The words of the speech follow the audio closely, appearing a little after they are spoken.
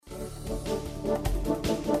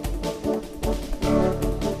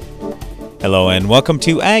Hello and welcome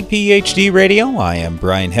to Ag PhD Radio. I am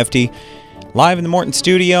Brian Hefty, live in the Morton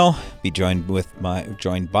studio. Be joined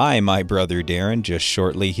by my brother Darren just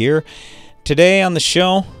shortly here. Today on the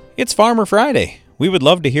show, it's Farmer Friday. We would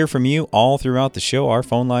love to hear from you all throughout the show. Our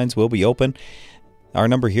phone lines will be open. Our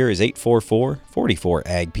number here is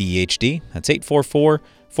 844-44-AG-PHD. That's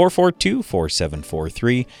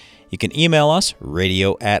 844-442-4743. You can email us,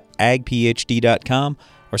 radio@agphd.com,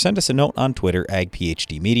 or send us a note on Twitter,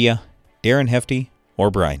 AgPHDmedia, Darren Hefty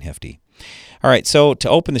or Brian Hefty. All right, so to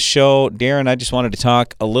open the show, Darren, I just wanted to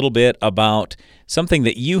talk a little bit about something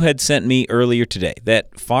that you had sent me earlier today,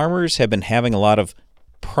 that farmers have been having a lot of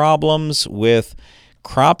problems with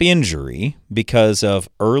crop injury because of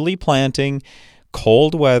early planting,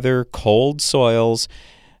 cold weather, cold soils,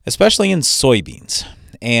 especially in soybeans.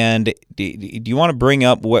 And do you want to bring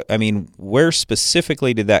up where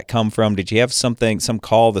specifically did that come from? Did you have some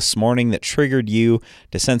call this morning that triggered you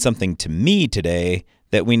to send something to me today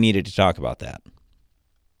that we needed to talk about that?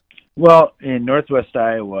 Well, in northwest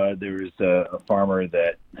Iowa, there was a farmer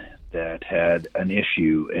that had an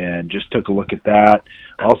issue, and just took a look at that.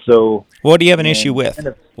 Also, what do you have an issue with?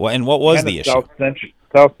 And what was the issue? South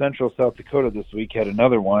Central South Dakota this week had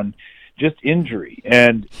another one, just injury.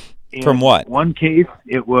 And from what? One case,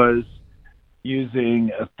 it was using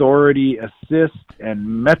Authority Assist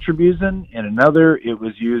and Metribuzin. In another, it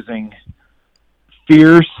was using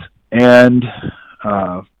Fierce and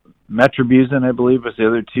Metribuzin, I believe, was the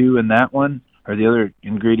other two in that one, or the other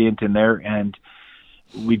ingredient in there. And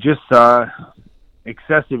we just saw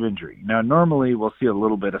excessive injury. Now, normally we'll see a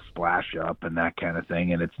little bit of splash up and that kind of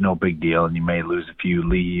thing, and it's no big deal, and you may lose a few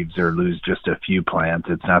leaves or lose just a few plants.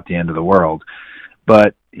 It's not the end of the world.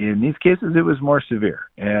 But in these cases, it was more severe,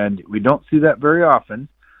 and we don't see that very often,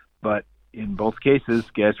 but in both cases,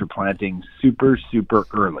 guys were planting super, super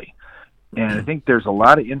early. And I think there's a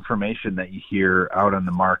lot of information that you hear out on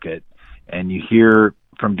the market, and you hear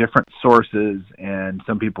from different sources, and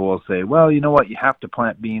some people will say, well, you know what, you have to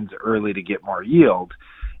plant beans early to get more yield.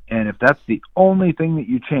 And if that's the only thing that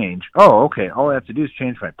you change, oh, okay, all I have to do is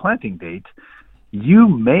change my planting date, you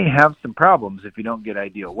may have some problems if you don't get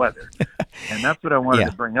ideal weather. And that's what I wanted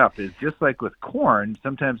to bring up, is just like with corn,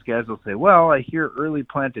 sometimes guys will say, well, I hear early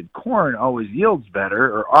planted corn always yields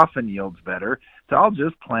better or often yields better, so I'll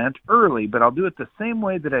just plant early, but I'll do it the same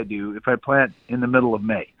way that I do if I plant in the middle of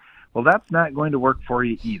May. Well, that's not going to work for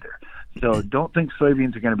you either. So don't think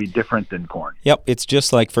soybeans are going to be different than corn. Yep, it's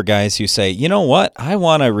just like for guys who say, you know what, I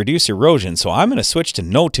want to reduce erosion, so I'm going to switch to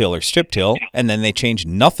no-till or strip-till, and then they change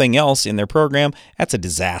nothing else in their program. That's a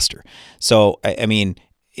disaster. So, I mean,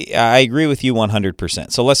 I agree with you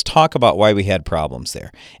 100%. So let's talk about why we had problems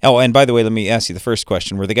there. Oh, and by the way, let me ask you the first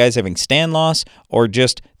question. Were the guys having stand loss, or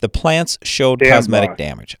just the plants showed cosmetic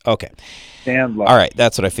damage? Okay. Stand loss. All right,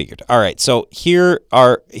 that's what I figured. All right, so here's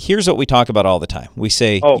what we talk about all the time. We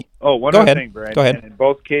say, one other thing, Brian. Go ahead. And in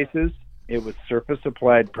both cases, it was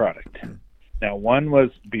surface-applied product. Now, one was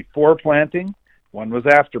before planting, one was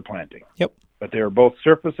after planting. Yep. But they were both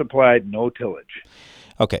surface-applied, no tillage.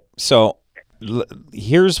 Okay, so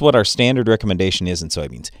here's what our standard recommendation is in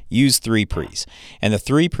soybeans. Use 3 pre's. And the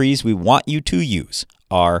 3 pre's we want you to use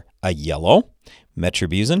are a yellow,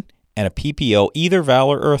 Metribuzin, and a PPO, either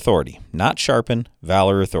Valor or Authority. Not Sharpen,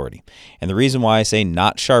 Valor or Authority. And the reason why I say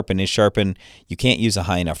not Sharpen is Sharpen, you can't use a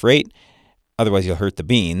high enough rate, otherwise you'll hurt the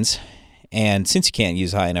beans. And since you can't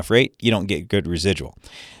use a high enough rate, you don't get good residual.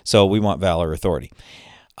 So we want Valor or Authority.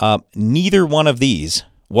 Neither one of these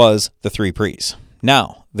was the 3 pre's.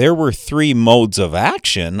 Now, there were 3 modes of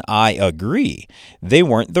action, I agree. They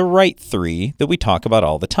weren't the right 3 that we talk about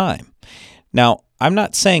all the time. Now, I'm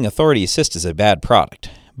not saying Authority Assist is a bad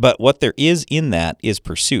product, but what there is in that is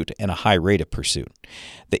pursuit and a high rate of pursuit.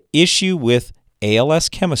 The issue with ALS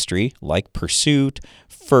chemistry, like Pursuit,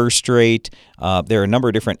 First Rate, there are a number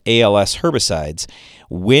of different ALS herbicides.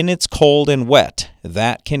 When it's cold and wet,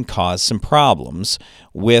 that can cause some problems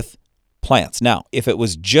with plants. Now, if it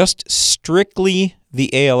was just strictly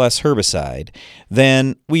the ALS herbicide,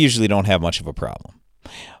 then we usually don't have much of a problem.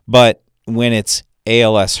 But when it's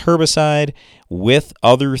ALS herbicide with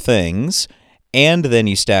other things, and then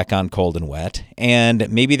you stack on cold and wet, and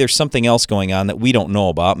maybe there's something else going on that we don't know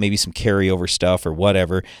about, maybe some carryover stuff or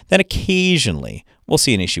whatever, then occasionally we'll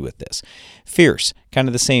see an issue with this. Fierce, kind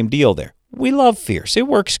of the same deal there. We love Fierce. It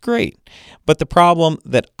works great. But the problem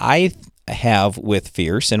that I have with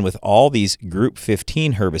Fierce and with all these Group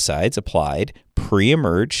 15 herbicides applied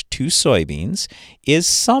pre-emerge to soybeans is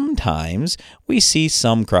sometimes we see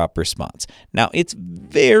some crop response. Now, it's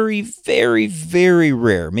very, very, very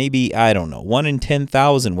rare, maybe, 1 in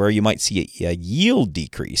 10,000 where you might see a yield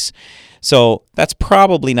decrease. So that's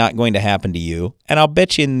probably not going to happen to you. And I'll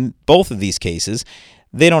bet you in both of these cases,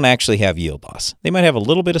 they don't actually have yield loss. They might have a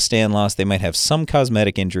little bit of stand loss. They might have some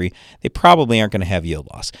cosmetic injury. They probably aren't going to have yield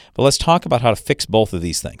loss. But let's talk about how to fix both of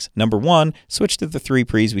these things. Number 1, switch to the 3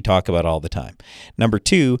 pre's we talk about all the time. Number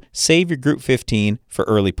 2, save your Group 15 for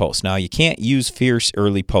early post. Now, you can't use Fierce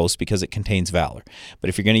early post because it contains Valor. But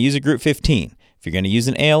if you're going to use a Group 15, if you're going to use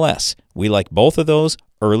an ALS, we like both of those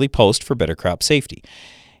early post for better crop safety.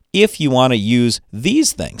 If you want to use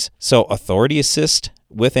these things, so Authority Assist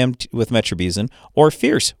with metribuzin or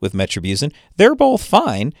Fierce with metribuzin, they're both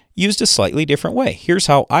fine, used a slightly different way. Here's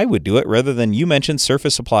how I would do it. Rather than you mentioned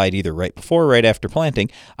surface applied either right before or right after planting,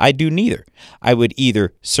 I do neither. I would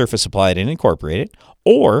either surface apply it and incorporate it,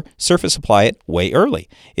 or surface apply it way early.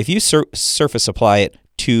 If you surface apply it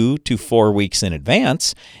 2 to 4 weeks in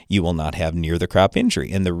advance, you will not have near the crop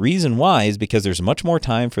injury. And the reason why is because there's much more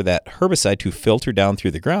time for that herbicide to filter down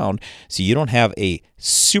through the ground, so you don't have a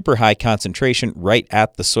super high concentration right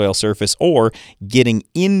at the soil surface or getting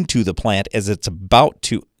into the plant as it's about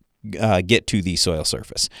to get to the soil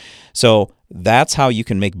surface. So that's how you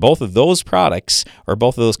can make both of those products or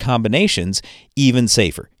both of those combinations even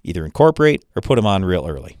safer. Either incorporate or put them on real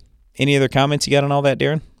early. Any other comments you got on all that,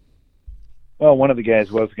 Darren? Well, one of the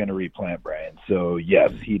guys was going to replant, Brian. So,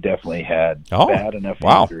 yes, he definitely had bad enough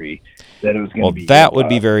injury that it was going to be... Well, that would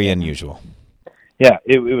be very unusual. Yeah,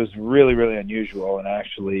 it was really, really unusual, and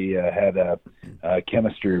actually had a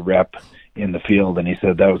chemistry rep in the field, and he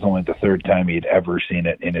said that was only the 3rd time he'd ever seen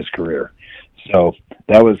it in his career. So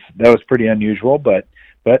that was pretty unusual, but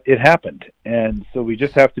it happened. And so we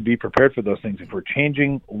just have to be prepared for those things. If we're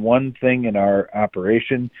changing one thing in our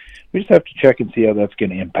operation, we just have to check and see how that's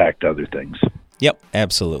going to impact other things. Yep,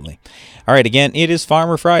 absolutely. All right, again, it is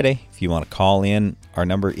Farmer Friday. If you want to call in, our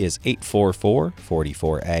number is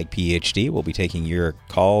 844-44-AG-PHD. We'll be taking your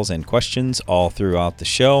calls and questions all throughout the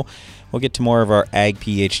show. We'll get to more of our Ag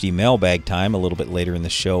PhD mailbag time a little bit later in the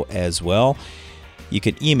show as well. You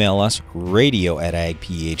can email us,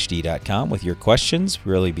 radio@agphd.com, with your questions.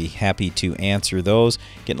 Really be happy to answer those.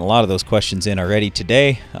 Getting a lot of those questions in already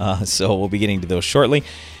today, so we'll be getting to those shortly.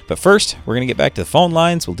 But first, we're going to get back to the phone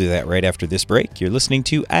lines. We'll do that right after this break. You're listening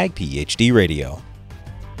to Ag PhD Radio.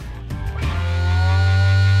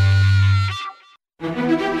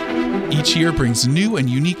 Each year brings new and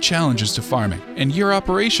unique challenges to farming, and your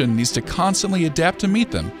operation needs to constantly adapt to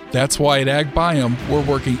meet them. That's why at AgBiome, we're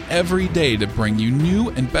working every day to bring you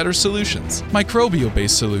new and better solutions,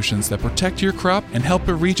 microbial-based solutions that protect your crop and help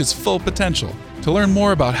it reach its full potential. To learn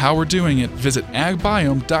more about how we're doing it, visit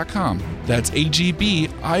agbiome.com. That's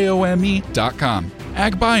AGBIOME.com.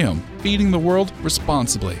 AgBiome, feeding the world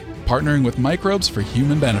responsibly, partnering with microbes for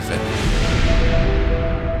human benefit.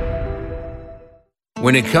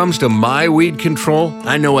 When it comes to my weed control,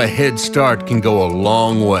 I know a head start can go a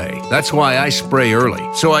long way. That's why I spray early,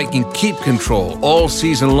 so I can keep control all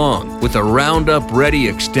season long with the Roundup Ready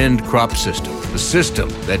Extend crop system, the system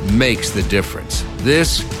that makes the difference.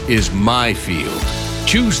 This is my field.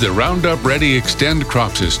 Choose the Roundup Ready Extend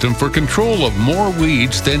crop system for control of more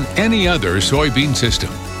weeds than any other soybean system.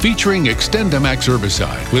 Featuring XtendiMax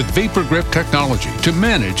herbicide with Vapor Grip technology to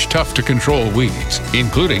manage tough-to-control weeds,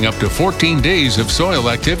 including up to 14 days of soil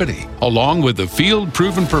activity, along with the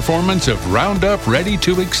field-proven performance of Roundup Ready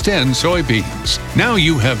to Extend soybeans. Now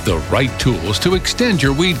you have the right tools to extend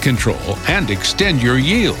your weed control and extend your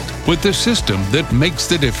yield with the system that makes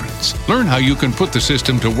the difference. Learn how you can put the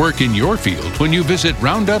system to work in your field when you visit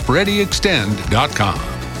RoundupReadyExtend.com.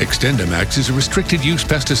 XtendiMax is a restricted-use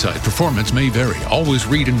pesticide. Performance may vary. Always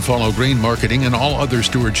read and follow grain marketing and all other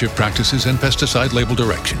stewardship practices and pesticide label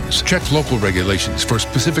directions. Check local regulations for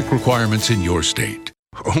specific requirements in your state.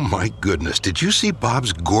 Oh my goodness, did you see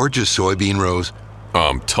Bob's gorgeous soybean rows?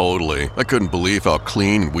 Totally. I couldn't believe how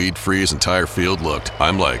clean and weed-free his entire field looked.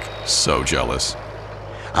 I'm so jealous.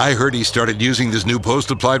 I heard he started using this new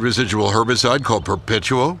post-applied residual herbicide called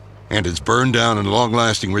Perpetuo. And its burn down and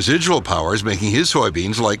long-lasting residual power is making his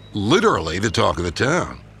soybeans literally the talk of the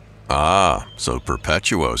town. Ah, so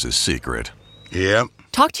Perpetuo's his secret. Yep.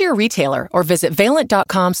 Talk to your retailer or visit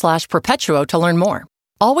valent.com/Perpetuo to learn more.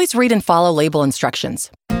 Always read and follow label instructions.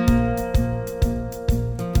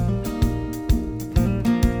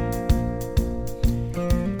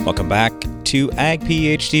 Welcome back to Ag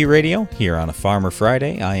PhD Radio here on a Farmer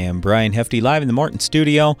Friday. I am Brian Hefty, live in the Morton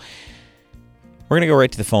studio. We're going to go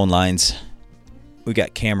right to the phone lines. We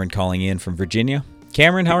got Cameron calling in from Virginia.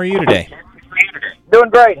 Cameron, how are you today? Doing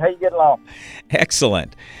great. How you getting along?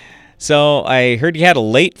 Excellent. So I heard you had a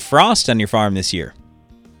late frost on your farm this year.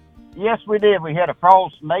 Yes, we did. We had a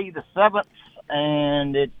frost May the 7th,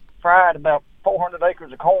 and it fried about 400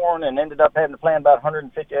 acres of corn and ended up having to plant about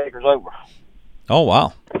 150 acres over. Oh,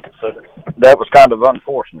 wow. So that was kind of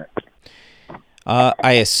unfortunate.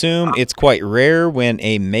 I assume it's quite rare when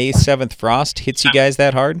a May 7th frost hits you guys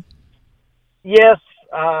that hard? Yes,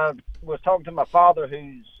 I was talking to my father,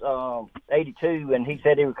 who's 82, and he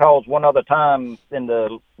said he recalls one other time in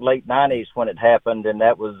the late 90s when it happened, and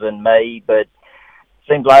that was in May. But it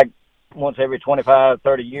seems like once every 25,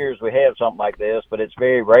 30 years we have something like this, but it's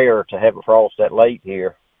very rare to have a frost that late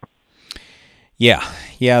here. Yeah,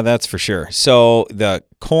 that's for sure. So the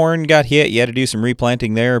corn got hit. You had to do some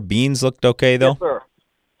replanting there. Beans looked okay, though? Yes,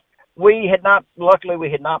 sir. Luckily we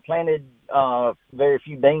had not planted very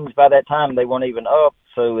few beans by that time. They weren't even up,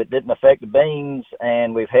 so it didn't affect the beans,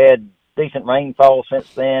 and we've had decent rainfall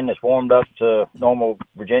since then. It's warmed up to normal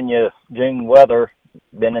Virginia June weather,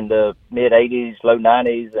 been in the mid-80s, low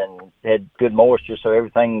 90s, and had good moisture, so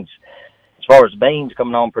everything's, as far as the beans,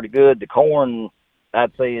 coming on pretty good. The corn,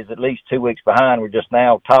 I'd say, is at least 2 weeks behind. We're just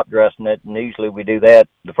now top dressing it, and usually we do that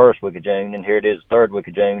the first week of June, and here it is the third week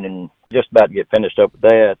of June, and just about to get finished up with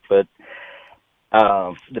that. But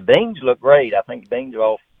the beans look great. I think the beans are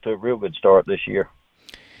off to a real good start this year.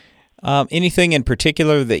 Anything in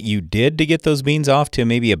particular that you did to get those beans off to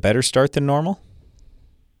maybe a better start than normal?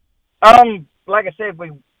 Like I said,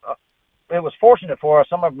 it was fortunate for us.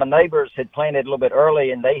 Some of my neighbors had planted a little bit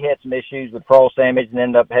early, and they had some issues with frost damage and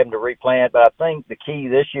ended up having to replant. But I think the key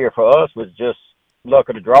this year for us was just luck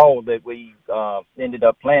of the draw that we ended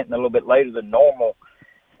up planting a little bit later than normal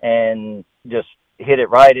and just hit it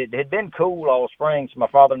right. It had been cool all spring, so my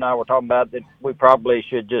father and I were talking about that we probably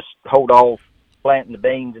should just hold off planting the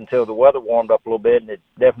beans until the weather warmed up a little bit, and it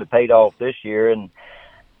definitely paid off this year. And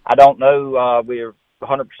I don't know, we're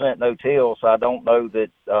 100% no-till, so I don't know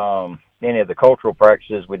that any of the cultural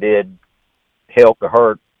practices we did helped or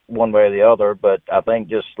hurt one way or the other, but I think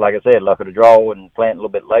just, like I said, luck of the draw and planting a little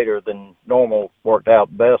bit later than normal worked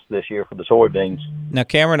out best this year for the soybeans. Now,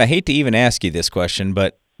 Cameron, I hate to even ask you this question,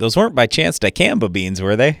 but those weren't by chance dicamba beans,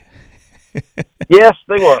 were they? Yes,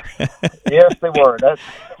 they were. Yes, they were. That's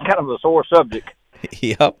kind of a sore subject.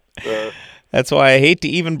 Yep. That's why I hate to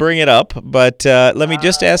even bring it up, but let me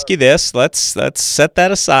just ask you this. Let's set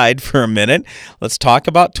that aside for a minute. Let's talk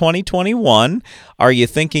about 2021. Are you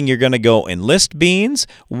thinking you're going to go enlist beans?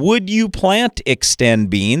 Would you plant extend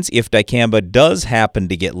beans if dicamba does happen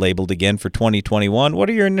to get labeled again for 2021? What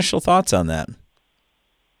are your initial thoughts on that?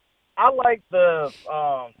 I like the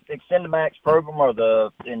XtendiMax program or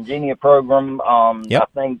the Ingenia program. Yep.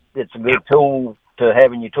 I think it's a good tool to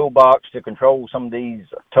have in your toolbox to control some of these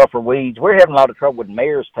tougher weeds. We're having a lot of trouble with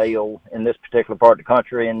mare's tail in this particular part of the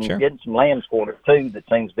country, and getting some lamb's quarter too that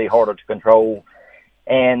seems to be harder to control.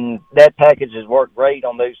 And that package has worked great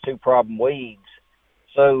on those two problem weeds.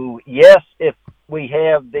 So yes, if we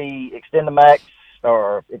have the XtendiMax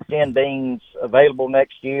or Extend beans available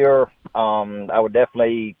next year, I would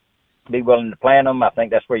definitely be willing to plant them. I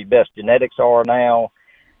think that's where your best genetics are now.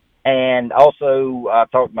 And also, I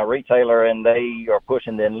talked to my retailer, and they are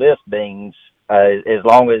pushing the enlist beans as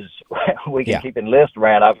long as we can keep enlist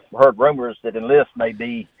around. I've heard rumors that enlist may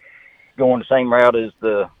be going the same route as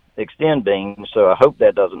the extend beans, so I hope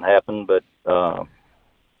that doesn't happen, but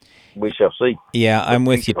we shall see. Yeah, I'm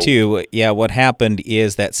with you too. Yeah, what happened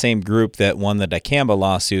is that same group that won the dicamba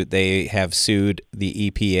lawsuit, they have sued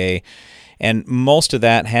the EPA, and most of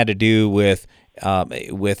that had to do with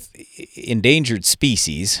endangered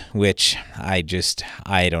species, which I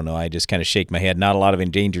don't know. I just kind of shake my head. Not a lot of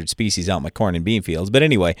endangered species out in my corn and bean fields. But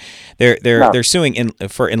anyway, they're suing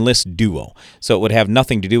for Enlist Duo. So it would have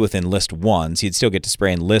nothing to do with Enlist Ones. You'd still get to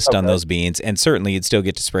spray Enlist on those beans, and certainly you'd still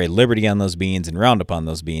get to spray Liberty on those beans and Roundup on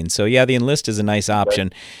those beans. So yeah, the Enlist is a nice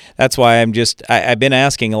option. That's why I've been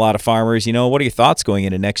asking a lot of farmers, what are your thoughts going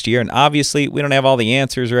into next year? And obviously we don't have all the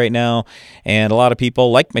answers right now. And a lot of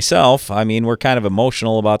people, like myself, we're kind of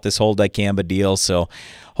emotional about this whole dicamba deal, so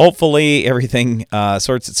hopefully everything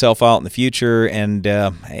sorts itself out in the future and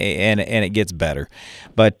it gets better.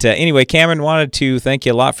 But anyway, Cameron, wanted to thank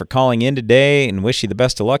you a lot for calling in today and wish you the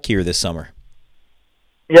best of luck here this summer.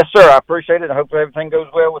 Yes, sir. I appreciate it. I hope everything goes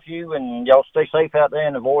well with you, and y'all stay safe out there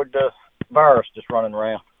and avoid the virus just running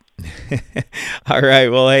around. All right.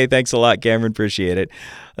 Well, hey, thanks a lot, Cameron. Appreciate it.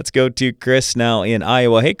 Let's go to Chris now in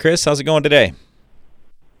Iowa. Hey, Chris, how's it going today?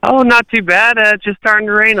 Oh, not too bad. Just starting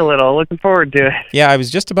to rain a little. Looking forward to it. Yeah, I was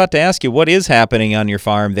just about to ask you, what is happening on your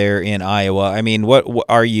farm there in Iowa? I mean, what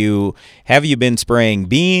are you? Have you been spraying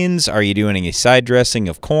beans? Are you doing any side dressing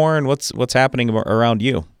of corn? What's happening around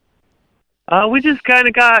you? We just kind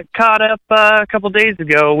of got caught up a couple days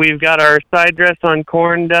ago. We've got our side dress on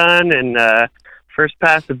corn done and first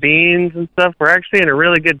pass of beans and stuff. We're actually in a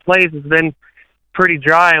really good place. It's been pretty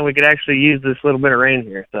dry, and we could actually use this little bit of rain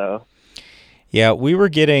here. So. Yeah, we were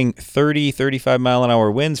getting 30, 35 mile an hour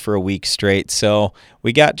winds for a week straight, so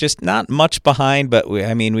we got just not much behind, but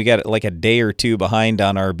we got like a day or two behind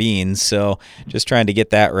on our beans, so just trying to get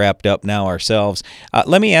that wrapped up now ourselves.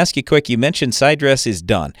 Let me ask you quick, you mentioned side dress is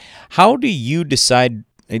done. How do you decide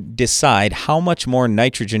how much more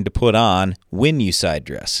nitrogen to put on when you side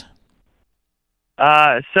dress?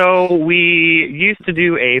 So we used to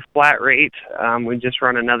do a flat rate. We just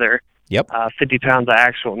run another 50 pounds of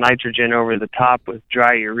actual nitrogen over the top with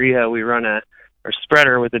dry urea. We run a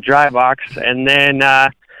spreader with a dry box. And then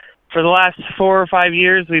for the last 4 or 5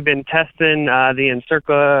 years, we've been testing the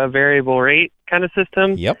Encircla variable rate kind of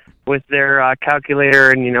system with their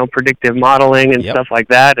calculator and, predictive modeling and stuff like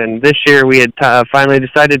that. And this year we had finally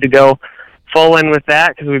decided to go full in with that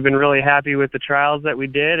because we've been really happy with the trials that we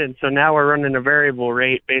did. And so now we're running a variable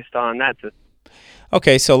rate based on that system.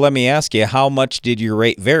 Okay, so let me ask you, how much did your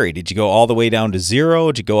rate vary? Did you go all the way down to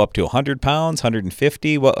 0? Did you go up to 100 pounds,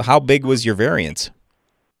 150? How big was your variance?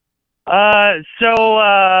 Pounds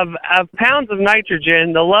of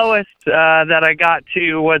nitrogen, the lowest that I got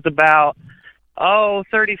to was about,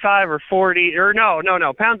 35 or 40. Or no,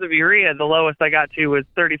 pounds of urea, the lowest I got to was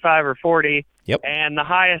 35 or 40. Yep. And the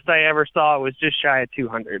highest I ever saw was just shy of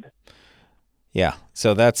 200. Yeah,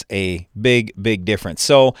 so that's a big, big difference.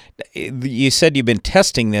 So you said you've been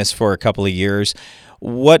testing this for a couple of years.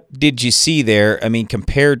 What did you see there? I mean,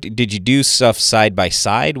 did you do stuff side by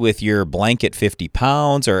side with your blanket 50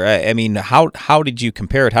 pounds? Or, how did you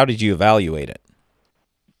compare it? How did you evaluate it?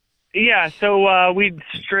 Yeah, so we'd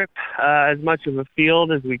strip as much of a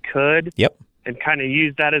field as we could. Yep. And kind of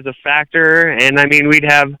use that as a factor. And, we'd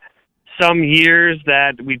have some years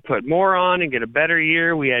that we'd put more on and get a better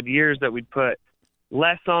year. We had years that we'd put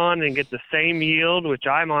less on and get the same yield, which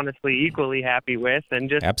I'm honestly equally happy with. And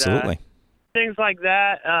just absolutely things like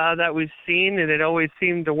that that we've seen, and it always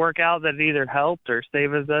seemed to work out that it either helped or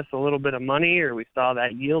saved us a little bit of money, or we saw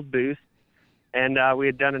that yield boost. And we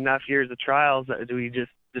had done enough years of trials that we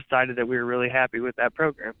just decided that we were really happy with that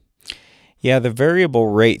program. Yeah, the variable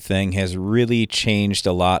rate thing has really changed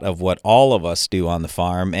a lot of what all of us do on the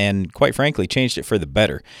farm, and quite frankly, changed it for the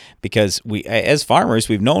better. Because we, as farmers,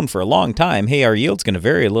 we've known for a long time, hey, our yield's going to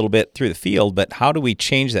vary a little bit through the field, but how do we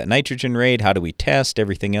change that nitrogen rate? How do we test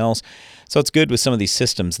everything else? So it's good with some of these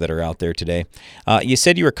systems that are out there today. You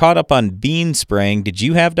said you were caught up on bean spraying. Did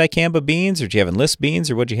you have dicamba beans, or did you have Enlist beans,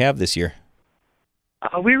 or what did you have this year?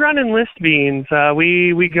 We run Enlist beans.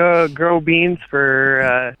 We grow beans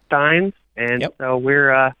for Steins. And so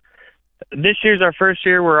we're this year's our first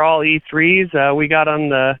year. We're all E3s. We got on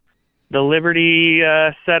the Liberty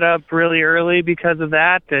setup really early because of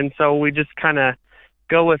that, and so we just kind of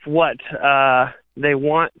go with what they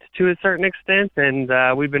want to a certain extent.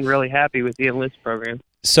 And we've been really happy with the Enlist program.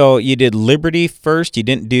 So you did Liberty first. You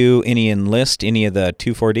didn't do any Enlist, any of the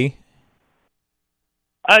 2,4-D?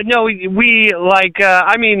 No, we like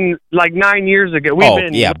 9 years ago.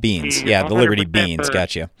 Beans. Yeah, the Liberty beans.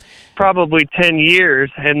 Gotcha. Probably 10 years,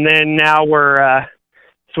 and then now we're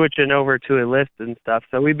switching over to Enlist and stuff.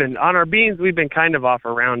 So we've been on our beans. We've been kind of off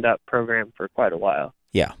a Roundup program for quite a while.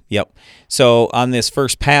 Yeah. Yep. So on this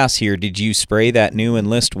first pass here, did you spray that new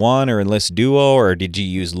Enlist 1 or Enlist Duo, or did you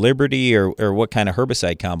use Liberty, or what kind of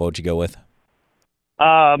herbicide combo did you go with?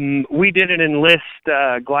 We did an Enlist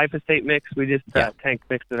glyphosate mix. We just tank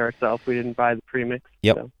mixed it ourselves. We didn't buy the premix.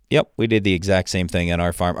 Yep. So. Yep. We did the exact same thing on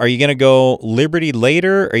our farm. Are you going to go Liberty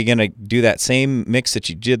later? Are you going to do that same mix that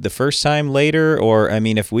you did the first time later? Or,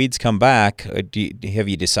 if weeds come back, have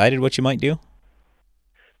you decided what you might do?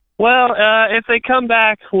 Well, if they come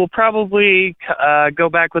back, we'll probably go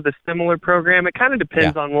back with a similar program. It kind of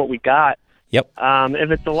depends on what we got. Yep.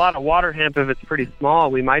 If it's a lot of water hemp, if it's pretty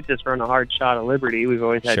small, we might just run a hard shot of Liberty. We've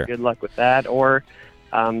always had good luck with that, or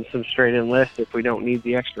some straight Enlist if we don't need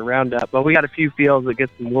the extra Roundup. But we got a few fields that get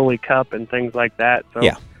some woolly cup and things like that. So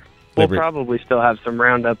we'll probably still have some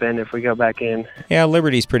Roundup in if we go back in. Yeah,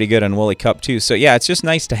 Liberty's pretty good on woolly cup too. So yeah, it's just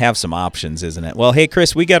nice to have some options, isn't it? Well, hey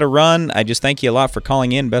Chris, we got to run. I just thank you a lot for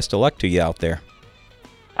calling in. Best of luck to you out there.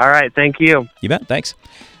 All right, thank you. You bet. Thanks.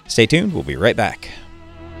 Stay tuned. We'll be right back.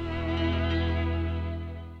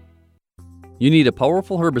 You need a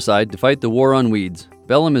powerful herbicide to fight the war on weeds.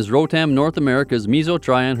 Bellum is Rotam North America's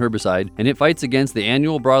Mesotrione herbicide, and it fights against the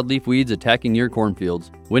annual broadleaf weeds attacking your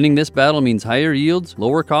cornfields. Winning this battle means higher yields,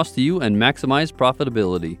 lower cost to you, and maximized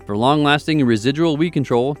profitability. For long-lasting and residual weed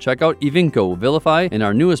control, check out Evinco, Vilify, and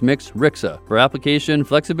our newest mix, Rixa. For application,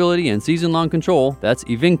 flexibility, and season-long control, that's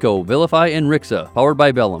Evinco, Vilify, and Rixa, powered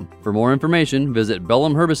by Bellum. For more information, visit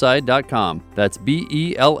BellumHerbicide.com. That's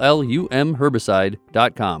BELLUM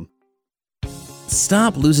Herbicide.com.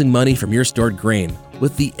 Stop losing money from your stored grain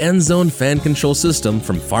with the EndZone fan control system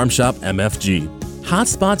from Farm Shop MFG. Hot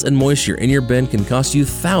spots and moisture in your bin can cost you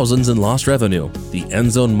thousands in lost revenue. The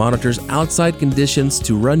EndZone monitors outside conditions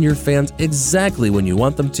to run your fans exactly when you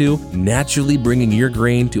want them to, naturally bringing your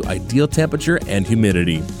grain to ideal temperature and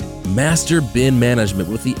humidity. Master bin management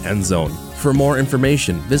with the EndZone. For more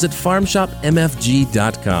information, visit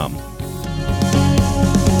farmshopmfg.com.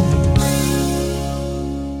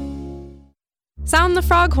 Sound the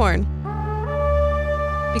froghorn.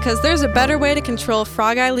 Because there's a better way to control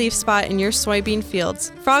frog eye leaf spot in your soybean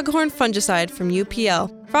fields. Froghorn fungicide from UPL.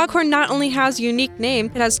 Froghorn not only has a unique name,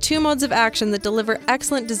 it has 2 modes of action that deliver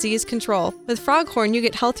excellent disease control. With Froghorn, you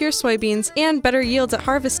get healthier soybeans and better yields at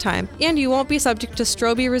harvest time, and you won't be subject to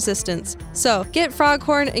strobe resistance. So, get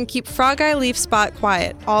Froghorn and keep frog eye leaf spot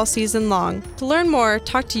quiet all season long. To learn more,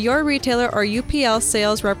 talk to your retailer or UPL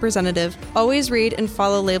sales representative. Always read and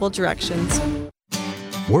follow label directions.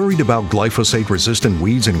 Worried about glyphosate-resistant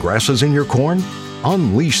weeds and grasses in your corn?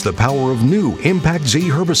 Unleash the power of new Impact Z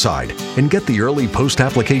herbicide and get the early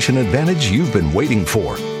post-application advantage you've been waiting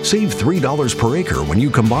for. Save $3 per acre when you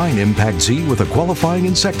combine Impact Z with a qualifying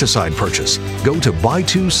insecticide purchase. Go to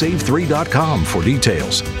buy2save3.com for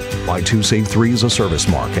details. Buy2Save3 is a service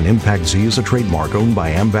mark and Impact Z is a trademark owned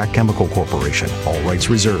by Amvac Chemical Corporation. All rights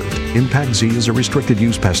reserved. Impact Z is a restricted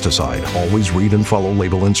use pesticide. Always read and follow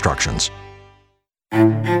label instructions.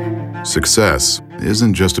 Success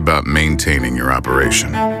isn't just about maintaining your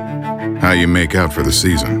operation, how you make out for the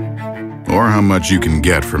season, or how much you can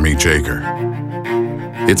get from each acre.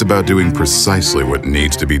 It's about doing precisely what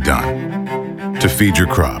needs to be done to feed your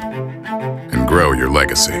crop and grow your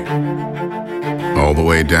legacy, all the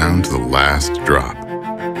way down to the last drop.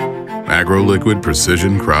 AgroLiquid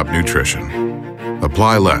Precision Crop Nutrition.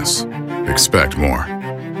 Apply less, expect more.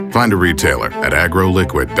 Find a retailer at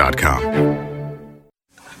agroliquid.com.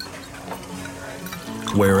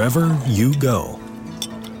 Wherever you go,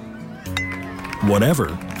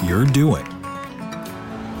 whatever you're doing,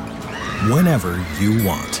 whenever you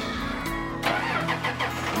want.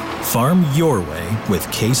 Farm your way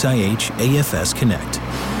with Case IH AFS Connect.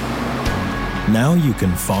 Now you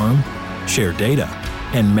can farm, share data,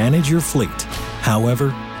 and manage your fleet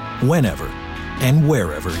however, whenever, and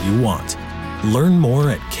wherever you want. Learn more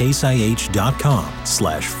at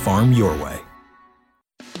caseih.com/farmyourway.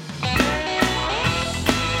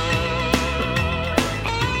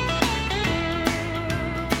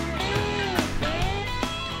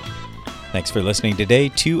 Thanks for listening today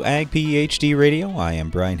to Ag PhD Radio. I am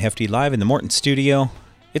Brian Hefty live in the Morton studio.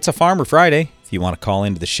 It's a Farmer Friday. If you want to call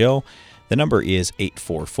into the show, the number is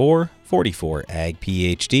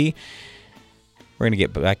 844-44-AG-PhD. We're going to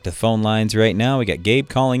get back to the phone lines right now. We got Gabe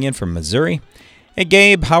calling in from Missouri. Hey,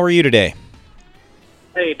 Gabe, how are you today?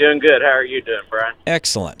 Hey, doing good. How are you doing, Brian?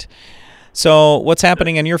 Excellent. So what's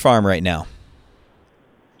happening on your farm right now?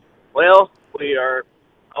 Well, we are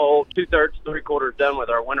 2/3, 3/4 done with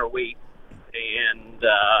our winter wheat. And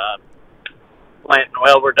planting,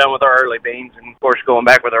 well, we're done with our early beans, and of course going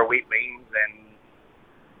back with our wheat beans and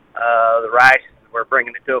the rice. We're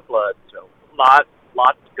bringing it to a flood, so lots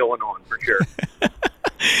going on for sure.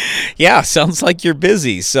 Yeah, sounds like you're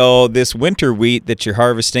busy. So this winter wheat that you're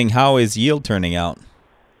harvesting, how is yield turning out?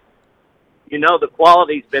 You know, the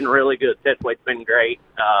quality's been really good. Test weight's been great.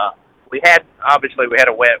 We had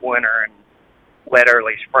a wet winter and wet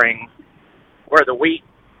early spring, where the wheat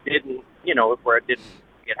didn't. Where it didn't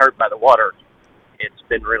get hurt by the water, it's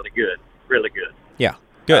been really good. Yeah,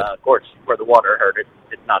 good. Of course, where the water hurt it,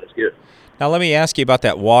 it's not as good. Now, let me ask you about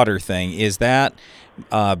that water thing. Is that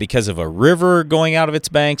because of a river going out of its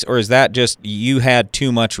banks, or is that just you had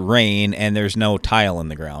too much rain and there's no tile in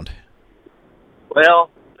the ground?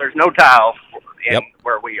 Well, there's no tile in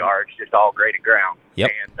where we are. It's just all graded ground.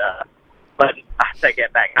 Yep. And, but I take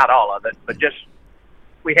that back. Not all of it, but just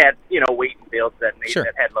we had, wheat and fields that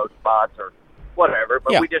had low spots or whatever,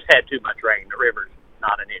 but we just had too much rain. The river's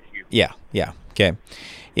not an issue. Yeah, okay.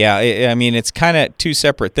 Yeah, I mean, it's kind of two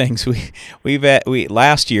separate things. We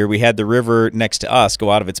last year we had the river next to us go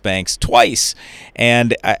out of its banks twice,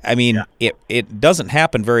 and I mean, it doesn't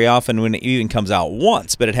happen very often when it even comes out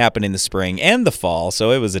once, but it happened in the spring and the fall,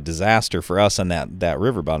 so it was a disaster for us on that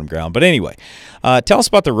river bottom ground. But anyway, tell us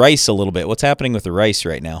about the rice a little bit. What's happening with the rice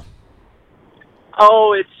right now?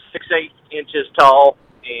 Oh, it's 6-8 inches tall,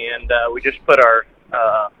 and we just put our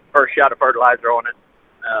first shot of fertilizer on it,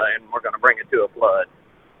 and we're going to bring it to a flood.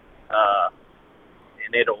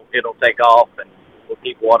 And it'll take off, and we'll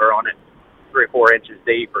keep water on it 3 or 4 inches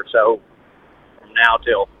deep or so from now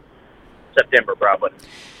till September probably.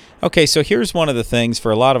 Okay, so here's one of the things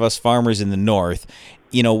for a lot of us farmers in the north.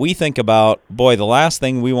 You know, we think about, boy, the last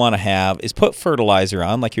thing we want to have is put fertilizer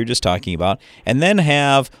on, like you're just talking about, and then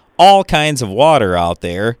have all kinds of water out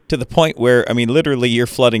there to the point where, I mean, literally you're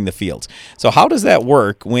flooding the fields. So how does that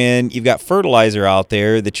work when you've got fertilizer out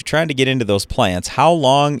there that you're trying to get into those plants? How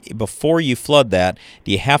long before you flood that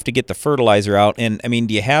do you have to get the fertilizer out? And, I mean,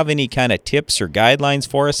 do you have any kind of tips or guidelines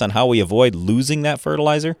for us on how we avoid losing that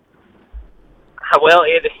fertilizer? Well,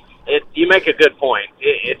 you make a good point.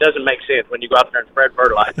 It doesn't make sense when you go out there and spread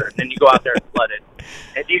fertilizer, and then you go out there and flood it.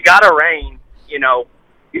 If you got a rain, you know,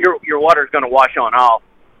 your water's going to wash on off.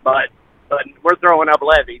 But we're throwing up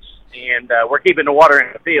levees, and we're keeping the water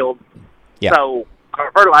in the field, so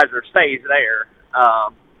our fertilizer stays there.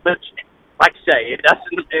 But like you say,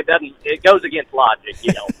 it goes against logic,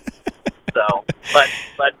 you know. So,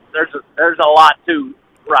 but there's a lot to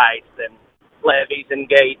rice and levees and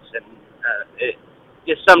gates, and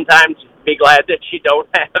just sometimes be glad that you don't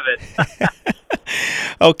have it.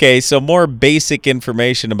 Okay, so more basic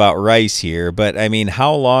information about rice here, but I mean,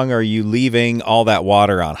 how long are you leaving all that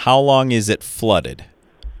water on? How long is it flooded?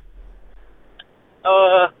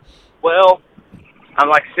 Well,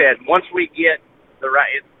 like I said, once we get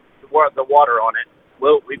the water on it,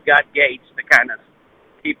 we've got gates to kind of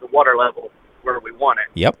keep the water level where we want it.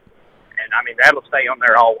 Yep. And I mean, that'll stay on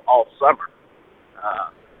there all summer.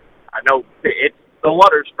 I know the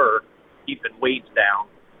water's for keeping weeds down.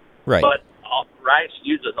 Right. But rice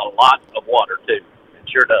uses a lot of water, too. It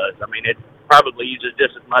sure does. I mean, it probably uses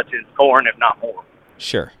just as much as corn, if not more.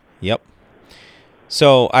 Sure. Yep.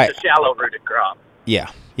 So it's a shallow-rooted crop.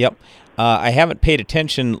 Yeah. Yep. I haven't paid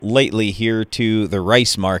attention lately here to the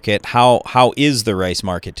rice market. How is the rice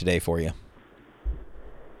market today for you?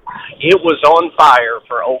 It was on fire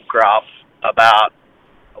for old crop about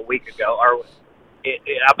a week ago.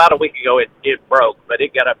 About a week ago, it broke, but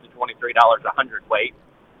it got up to $23 a hundredweight.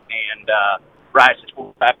 And rice is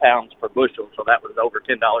 45 pounds per bushel, so that was over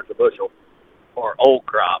 $10 a bushel for old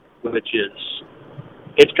crop, which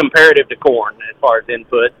it's comparative to corn as far as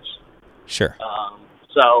inputs. Sure.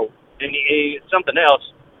 So, and something else,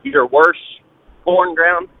 your worst corn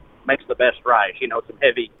ground makes the best rice. You know, some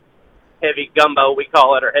heavy gumbo, we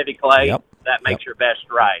call it, or heavy clay. Yep. That makes your best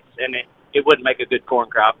rice. And it wouldn't make a good corn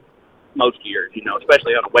crop most years, you know,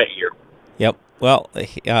 especially on a wet year. Yep. Well,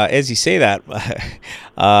 as you say that,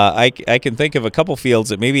 I can think of a couple fields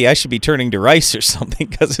that maybe I should be turning to rice or something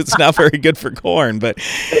because it's not very good for corn. But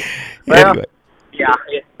anyway. Yeah,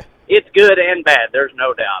 it's good and bad. There's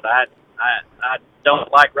no doubt. I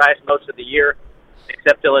don't like rice most of the year,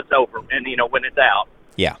 except till it's over and when it's out.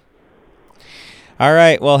 Yeah. All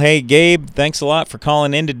right. Well, hey, Gabe, thanks a lot for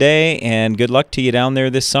calling in today, and good luck to you down there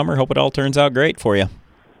this summer. Hope it all turns out great for you.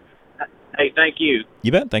 Hey, thank you.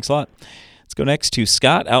 You bet. Thanks a lot. Let's go next to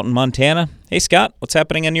Scott out in Montana. Hey, Scott, what's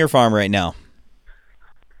happening on your farm right now?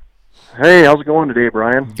 Hey, how's it going today,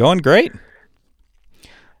 Brian? Going great.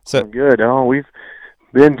 So good. Oh, we've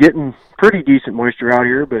been getting pretty decent moisture out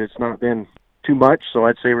here, but it's not been too much, so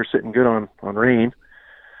I'd say we're sitting good on rain.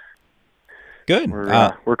 Good.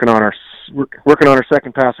 We're working on our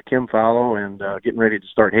second pass of Chem fallow and getting ready to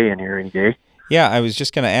start haying here any day. Yeah, I was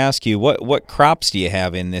just going to ask you, what crops do you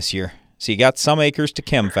have in this year? So you got some acres to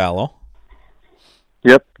Chem fallow.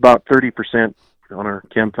 Yep, about 30% on our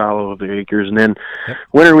Chem fallow of the acres, and then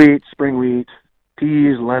winter wheat, spring wheat,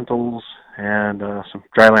 peas, lentils, and some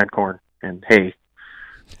dryland corn and hay.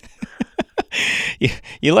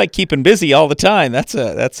 You like keeping busy all the time. That's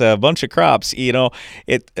a bunch of crops.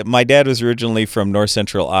 My dad was originally from north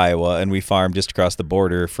central Iowa, and we farmed just across the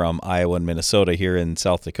border from Iowa and Minnesota here in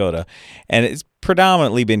South Dakota. And it's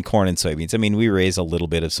predominantly been corn and soybeans. I mean, we raise a little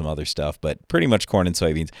bit of some other stuff, but pretty much corn and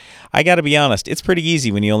soybeans. I got to be honest, it's pretty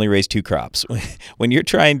easy when you only raise 2 crops. When you're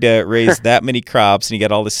trying to raise that many crops and you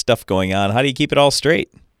got all this stuff going on, how do you keep it all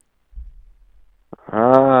straight?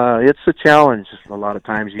 It's a challenge a lot of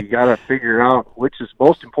times. You got to figure out which is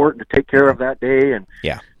most important to take care of that day and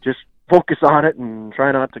just focus on it and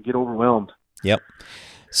try not to get overwhelmed. Yep.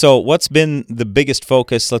 So what's been the biggest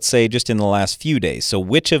focus, let's say, just in the last few days? So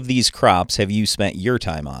which of these crops have you spent your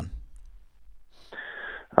time on?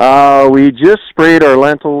 We just sprayed our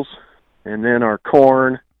lentils and then our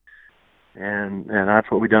corn, and that's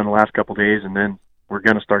what we've done the last couple of days, and then we're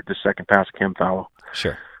going to start the second pass of chem fallow.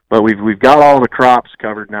 Sure. But we've got all the crops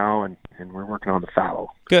covered now, and we're working on the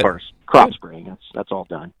fallow. Good. As far as crop spraying, that's all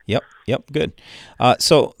done. Yep, good.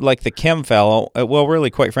 So like the chem fallow, well, really,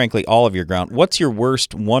 quite frankly, all of your ground, what's your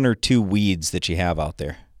worst 1 or 2 weeds that you have out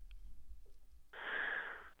there?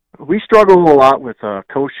 We struggle a lot with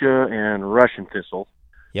kochia and Russian thistle.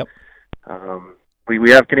 Yep.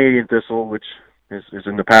 We have Canadian thistle, which is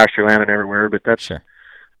in the pasture land and everywhere, but that's sure.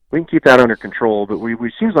 We can keep that under control. But we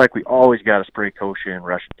seems like we always got to spray kochia and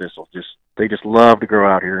Russian thistle. They just love to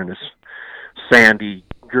grow out here in this sandy,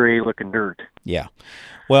 gray-looking dirt. Yeah.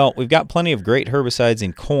 Well, we've got plenty of great herbicides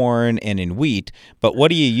in corn and in wheat, but what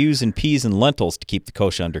do you use in peas and lentils to keep the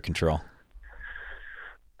kochia under control?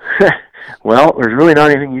 Well, there's really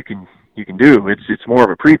not anything you can do. It's more of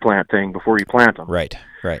a pre-plant thing before you plant them. Right.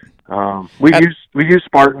 We've used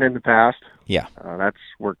Spartan in the past. Yeah. That's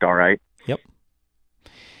worked all right. Yep.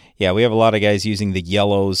 Yeah, we have a lot of guys using the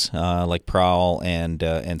yellows like Prowl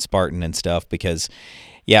and Spartan and stuff because,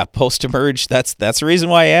 yeah, post-emerge, that's the reason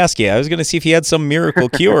why I asked you. I was going to see if you had some miracle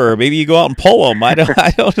cure or maybe you go out and pull them. I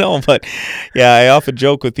don't know, but yeah, I often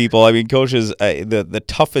joke with people. I mean, kochia's the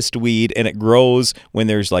toughest weed, and it grows when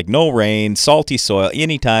there's like no rain, salty soil,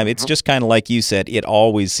 anytime. It's just kind of like you said, it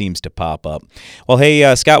always seems to pop up. Well,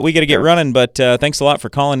 hey, Scott, we got to get running, but thanks a lot for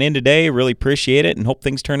calling in today. Really appreciate it and hope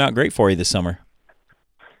things turn out great for you this summer.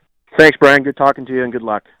 Thanks, Brian. Good talking to you, and good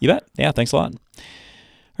luck. You bet. Yeah, thanks a lot. All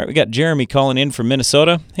right, we got Jeremy calling in from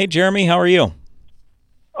Minnesota. Hey, Jeremy, how are you?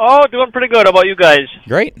 Oh, doing pretty good. How about you guys?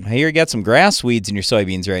 Great. I hear you got some grass weeds in your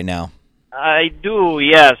soybeans right now. I do,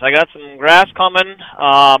 yes. I got some grass coming.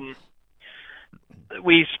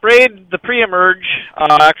 We sprayed the pre-emerge,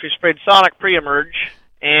 actually sprayed Sonic pre-emerge,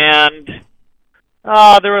 and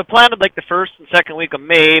they were planted like the first and second week of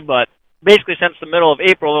May, but basically since the middle of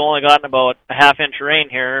April, we've only gotten about a half-inch rain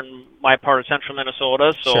here in my part of central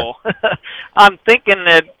Minnesota. So sure. I'm thinking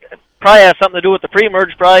it probably has something to do with the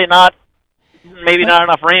pre-emerge. Probably not, maybe not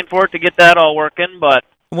enough rain for it to get that all working, but...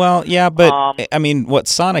 Well, yeah, but I mean, what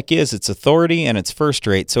Sonic is, it's authority and it's first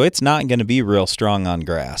rate, so it's not going to be real strong on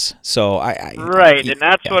grass. So right, and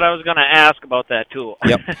that's what I was going to ask about that too.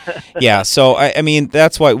 Yep. Yeah, so I mean,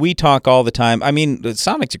 that's why we talk all the time. I mean,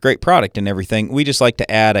 Sonic's a great product and everything. We just like to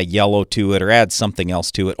add a yellow to it or add something else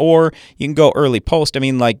to it, or you can go early post. I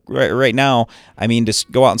mean, like right now, I mean, just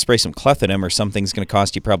go out and spray some clethodim or something's going to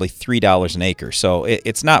cost you probably $3 an acre. So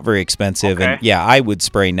it's not very expensive, okay. And yeah, I would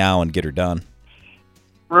spray now and get her done.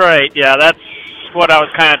 Right, yeah, that's what I was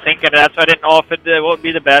kind of thinking. That's I didn't know if what would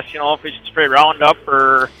be the best, if we should spray Roundup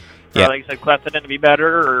or like you said, clethodim to be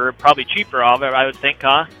better, or probably cheaper, I would think,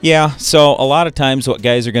 huh? Yeah, so a lot of times what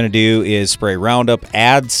guys are going to do is spray Roundup,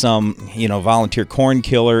 add some, volunteer corn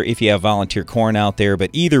killer if you have volunteer corn out there, but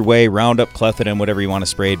either way, Roundup, clethodim, whatever you want to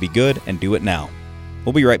spray, it'd be good, and do it now.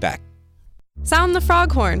 We'll be right back. Sound the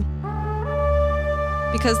foghorn.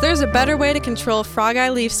 Because there's a better way to control frog eye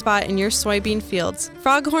leaf spot in your soybean fields.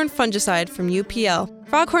 Froghorn fungicide from UPL.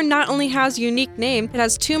 Froghorn not only has a unique name, it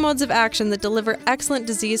has 2 modes of action that deliver excellent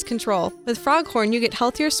disease control. With Froghorn, you get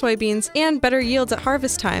healthier soybeans and better yields at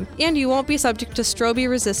harvest time, and you won't be subject to Strobe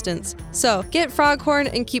resistance. So, get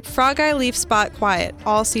Froghorn and keep frog eye leaf spot quiet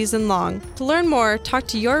all season long. To learn more, talk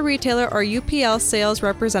to your retailer or UPL sales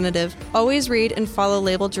representative. Always read and follow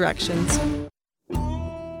label directions.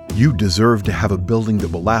 You deserve to have a building that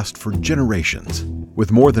will last for generations.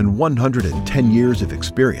 With more than 110 years of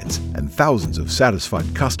experience and thousands of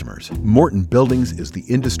satisfied customers, Morton Buildings is the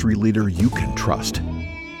industry leader you can trust.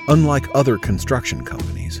 Unlike other construction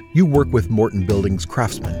companies, you work with Morton Buildings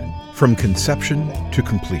craftsmen from conception to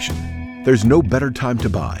completion. There's no better time to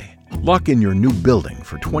buy. Lock in your new building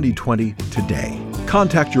for 2020 today.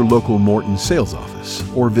 Contact your local Morton sales office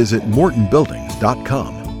or visit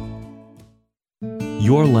mortonbuildings.com.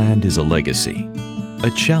 Your land is a legacy, a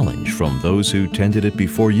challenge from those who tended it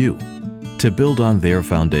before you, to build on their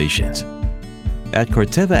foundations. At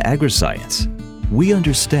Corteva Agriscience, we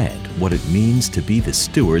understand what it means to be the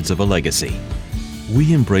stewards of a legacy.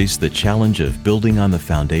 We embrace the challenge of building on the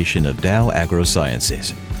foundation of Dow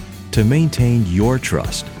AgroSciences to maintain your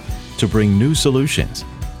trust, to bring new solutions,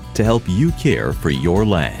 to help you care for your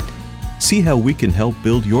land. See how we can help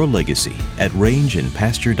build your legacy at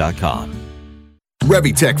rangeandpasture.com.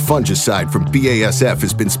 Revitec fungicide from BASF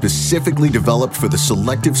has been specifically developed for the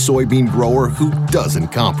selective soybean grower who doesn't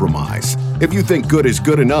compromise. If you think good is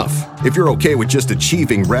good enough, if you're okay with just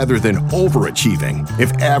achieving rather than overachieving,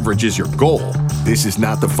 if average is your goal, this is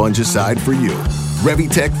not the fungicide for you.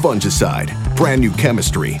 Revitec fungicide. Brand new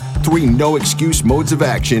chemistry. 3 no-excuse modes of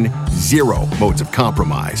action. 0 modes of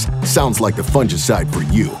compromise. Sounds like the fungicide for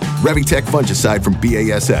you. Revitec fungicide from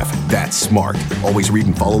BASF. That's smart. Always read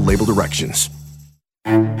and follow label directions.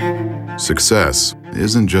 Success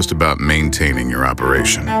isn't just about maintaining your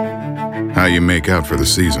operation, how you make out for the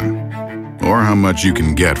season, or how much you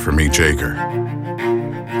can get from each acre.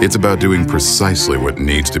 It's about doing precisely what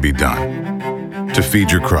needs to be done to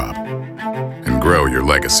feed your crop and grow your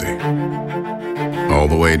legacy, all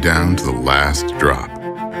the way down to the last drop.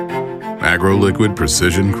 AgroLiquid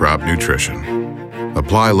Precision Crop Nutrition.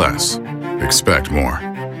 Apply less, expect more.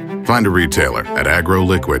 Find a retailer at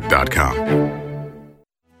agroliquid.com.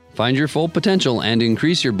 Find your full potential and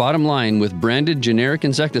increase your bottom line with branded generic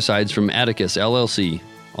insecticides from Atticus LLC.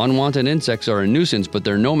 Unwanted insects are a nuisance, but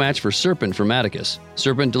they're no match for Serpent from Atticus.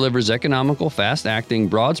 Serpent delivers economical, fast-acting,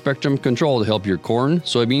 broad-spectrum control to help your corn,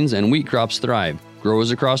 soybeans, and wheat crops thrive.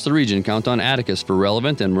 Growers across the region count on Atticus for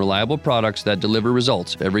relevant and reliable products that deliver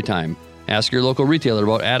results every time. Ask your local retailer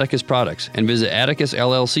about Atticus products and visit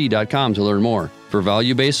atticusllc.com to learn more. For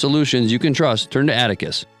value-based solutions you can trust, turn to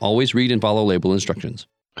Atticus. Always read and follow label instructions.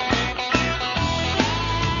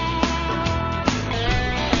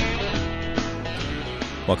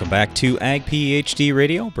 Welcome back to Ag PhD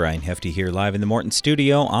Radio. Brian Hefty here live in the Morton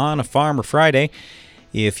studio on a Farmer Friday.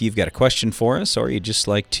 If you've got a question for us or you'd just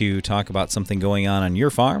like to talk about something going on your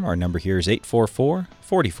farm, our number here is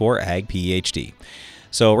 844-44-AG-PhD.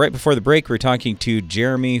 So right before the break, we were talking to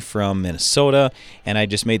Jeremy from Minnesota, and I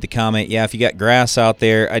just made the comment, yeah, if you got grass out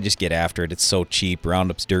there, I just get after it. It's so cheap.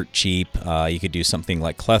 Roundup's dirt cheap. You could do something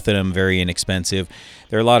like clethodim, very inexpensive.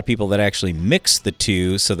 There are a lot of people that actually mix the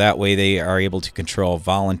two, so that way they are able to control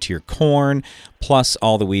volunteer corn plus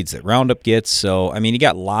all the weeds that Roundup gets. So, I mean, you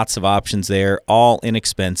got lots of options there, all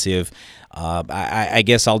inexpensive. I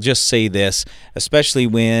guess I'll just say this, especially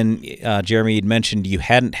when Jeremy had mentioned you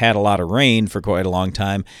hadn't had a lot of rain for quite a long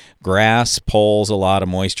time. Grass pulls a lot of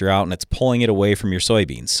moisture out, and it's pulling it away from your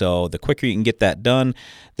soybeans. So the quicker you can get that done,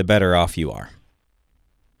 the better off you are.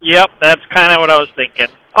 Yep, that's kind of what I was thinking.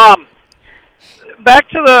 Back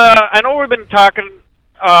to I know we've been talking,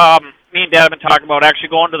 me and Dad have been talking about actually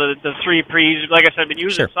going to the 3 pre's. Like I said, I've been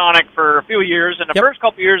using Sonic for a few years, and the first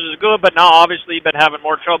couple of years is good, but now obviously you've been having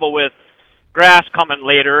more trouble with grass coming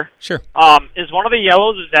later. Sure. Is one of the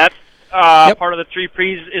yellows, is that part of the 3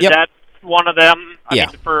 pre's? Is that one of them I mean,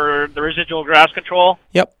 for the residual grass control?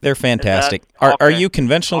 Yep, they're fantastic. Are you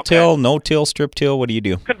conventional till, no-till, strip till? What do you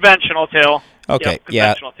do? Conventional till. Okay,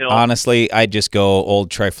 yep, honestly, I'd just go old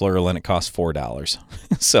trifluralin. It costs $4.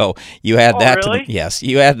 So you add that to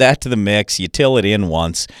you add that to the mix, you till it in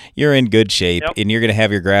once, you're in good shape, and you're going to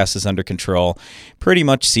have your grasses under control pretty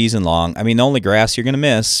much season long. I mean, the only grass you're going to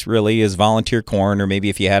miss really is volunteer corn, or maybe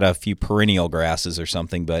if you had a few perennial grasses or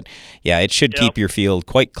something, but yeah, it should keep your field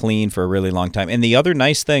quite clean for a really long time. And the other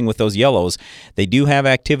nice thing with those yellows, they do have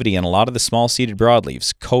activity on a lot of the small-seeded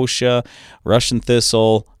broadleaves, kochia, Russian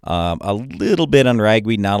thistle, a little bit on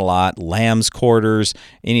ragweed, not a lot, lamb's quarters,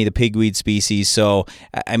 any of the pigweed species. So,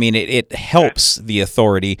 I mean, it helps the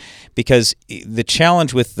authority, because the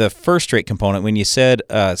challenge with the first rate component, when you said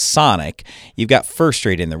Sonic, you've got first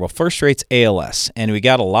rate in there. Well, first rate's ALS, and we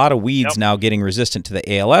got a lot of weeds now getting resistant to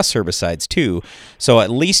the ALS herbicides too. So at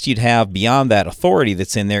least you'd have, beyond that authority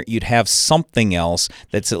that's in there, you'd have something else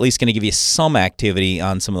that's at least going to give you some activity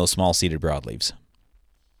on some of those small-seeded broadleaves.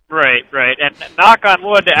 Right. And knock on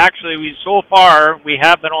wood, actually, we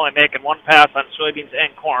have been only making one pass on soybeans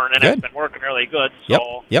and corn, and it's been working really good.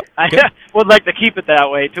 So Yep. I would like to keep it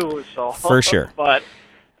that way too. So for sure. But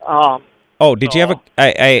did you have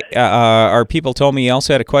our people told me you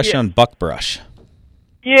also had a question on buckbrush.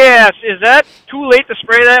 Yes. Is that too late to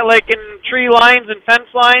spray that, like in tree lines and fence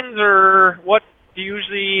lines, or what? Is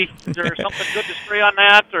there something good to spray on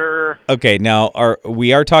that, or? Okay, now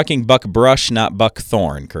we are talking buckbrush, not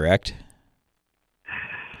buckthorn, correct?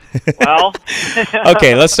 Well,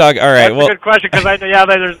 okay, let's talk. All right, that's a good question, because I know,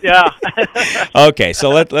 Okay, so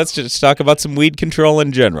let's just talk about some weed control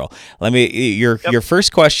in general. Your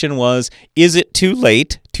first question was, is it too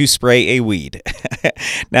late to spray a weed?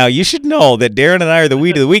 Now, you should know that Darren and I are the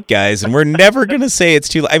weed of the week guys, and we're never going to say it's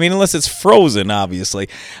too late. I mean, unless it's frozen, obviously.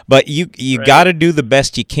 But you got to do the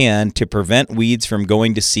best you can to prevent weeds from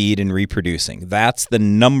going to seed and reproducing. That's the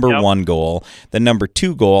number one goal. The number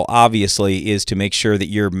 2 goal, obviously, is to make sure that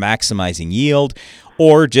you're maximizing yield,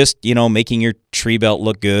 or just, making your tree belt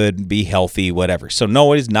look good, be healthy, whatever. So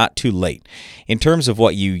no, it is not too late. In terms of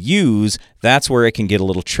what you use, that's where it can get a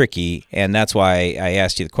little tricky, and that's why I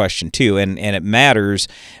asked you the question too. And it matters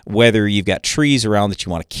whether you've got trees around that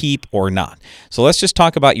you want to keep or not. So let's just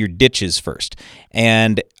talk about your ditches first.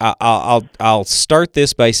 And I'll start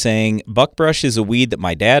this by saying buckbrush is a weed that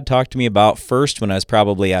my dad talked to me about first when I was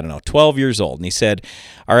probably, 12 years old. And he said,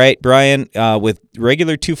 all right, Brian, with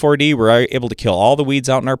regular 2,4-D, we're able to kill all the weeds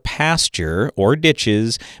out in our pasture or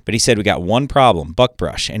ditches. But he said, we got one problem,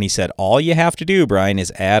 buckbrush. And he said, all you have to do, Brian,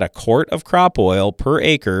 is add a quart of crop oil per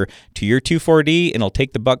acre to your 2,4-D, and it'll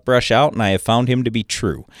take the buckbrush out. And I have found him to be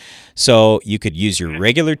true. So you could use your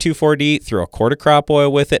regular 2,4-D, throw a quart of crop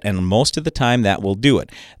oil with it, and most of the time that will do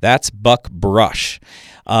it. That's buckbrush.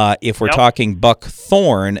 If we're talking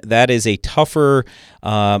buckthorn, that is a tougher,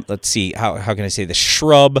 let's see, how can I say this,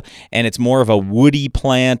 shrub, and it's more of a woody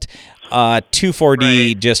plant.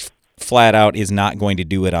 2,4-D just flat out is not going to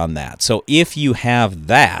do it on that. So if you have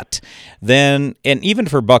that, then, and even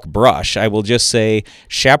for buckbrush, I will just say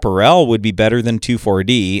chaparral would be better than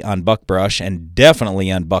 2,4-D on buckbrush and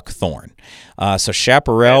definitely on buckthorn. So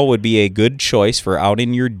chaparral would be a good choice for out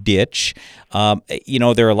in your ditch. There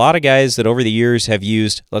are a lot of guys that over the years have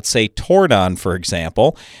used, let's say, Tordon, for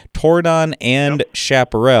example. Tordon and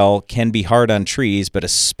chaparral can be hard on trees, but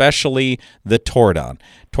especially the Tordon.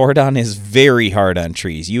 Tordon is very hard on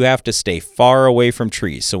trees. You have to stay far away from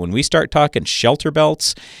trees. So when we start talking shelter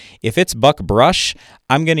belts, if it's buckbrush,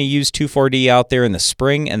 I'm going to use 2,4-D out there in the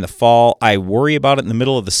spring and the fall. I worry about it in the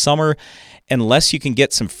middle of the summer unless you can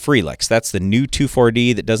get some Freelix. That's the new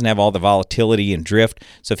 2,4-D that doesn't have all the volatility and drift.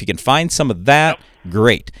 So if you can find some of that,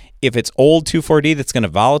 great. If it's old 2,4-D that's going to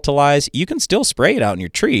volatilize, you can still spray it out in your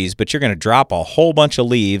trees, but you're going to drop a whole bunch of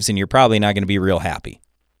leaves and you're probably not going to be real happy.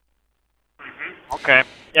 Okay.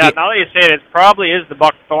 Yeah, now that you say it, it probably is the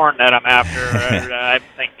buckthorn that I'm after, I'm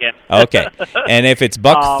thinking. Okay. And if it's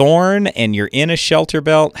buckthorn and you're in a shelter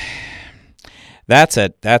belt, that's a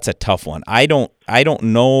tough one. I don't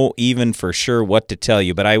know even for sure what to tell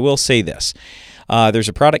you, but I will say this. There's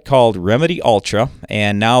a product called Remedy Ultra,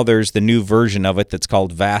 and now there's the new version of it that's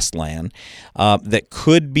called Vastlan that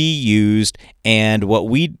could be used. And what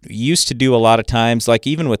we used to do a lot of times, like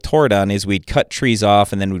even with Tordon, is we'd cut trees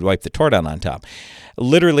off and then we'd wipe the Tordon on top.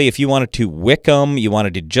 Literally, if you wanted to wick them, you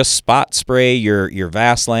wanted to just spot spray your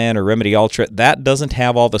Vastlan or Remedy Ultra, that doesn't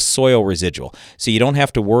have all the soil residual. So you don't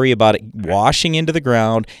have to worry about it washing into the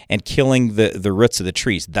ground and killing the roots of the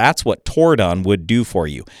trees. That's what Tordon would do for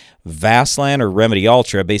you. Vastlan or Remedy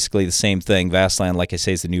Ultra, basically the same thing. Vastlan, like I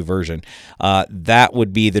say, is the new version. That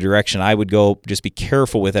would be the direction I would go. Just be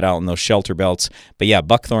careful with it out in those shelter belts. But yeah,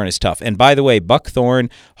 buckthorn is tough. And by the way, buckthorn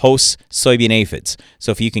hosts soybean aphids.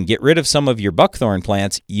 So if you can get rid of some of your buckthorn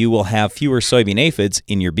plants, you will have fewer soybean aphids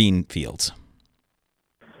in your bean fields.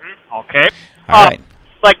 Okay. All right.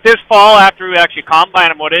 Like this fall, after we actually combine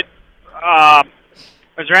them, would it?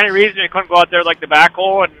 Is there any reason you couldn't go out there like the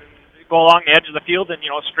backhoe and go along the edge of the field and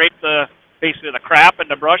scrape basically the crap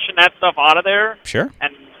and the brush and that stuff out of there? Sure.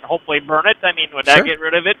 And hopefully burn it. I mean, would that get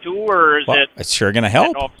rid of it too, or is it? It's sure going to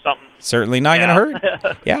help. Certainly not going to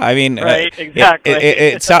hurt. Yeah, I mean, right, exactly.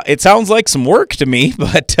 It sounds like some work to me,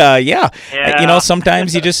 but yeah.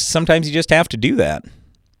 Sometimes you just have to do that.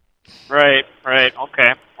 Right.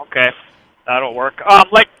 Okay, that'll work.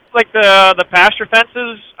 Like the pasture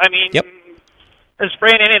fences. I mean, is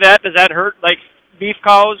spraying any of that, does that hurt like beef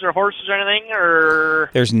cows or horses or anything?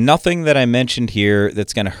 Or there's nothing that I mentioned here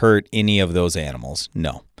that's going to hurt any of those animals.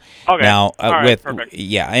 No. Okay. Now, perfect.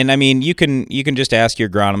 And I mean, you can just ask your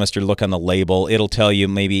agronomist or look on the label. It'll tell you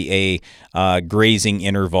maybe a grazing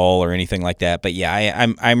interval or anything like that. But yeah,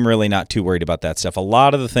 I'm really not too worried about that stuff. A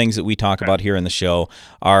lot of the things that we talk about here in the show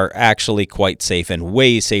are actually quite safe and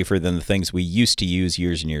way safer than the things we used to use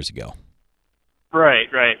years and years ago. Right.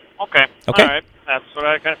 Okay. All right. That's what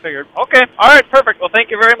I kind of figured. Okay. All right. Perfect. Well,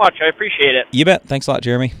 thank you very much. I appreciate it. You bet. Thanks a lot,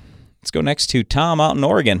 Jeremy. Let's go next to Tom out in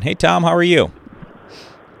Oregon. Hey, Tom, how are you?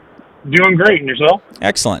 Doing great. And yourself?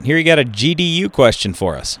 Excellent. Here you got a GDU question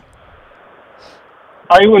for us.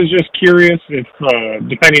 I was just curious if,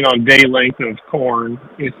 depending on day length of corn,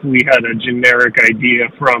 if we had a generic idea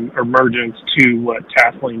from emergence to what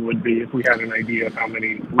tasseling would be, if we had an idea of how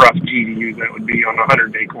many rough GDUs that would be on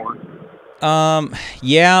 100-day corn.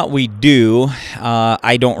 Yeah, we do.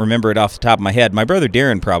 I don't remember it off the top of my head. My brother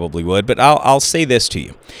Darren probably would, but I'll say this to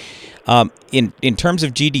you. In terms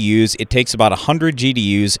of GDUs, it takes about 100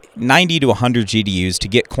 GDUs, 90 to 100 GDUs to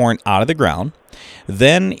get corn out of the ground.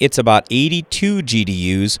 Then it's about 82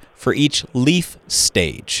 GDUs for each leaf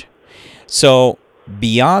stage. So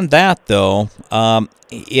Beyond that, though,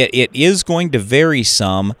 it is going to vary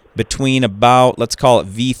some between about, let's call it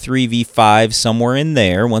V3, V5, somewhere in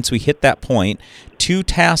there. Once we hit that point, to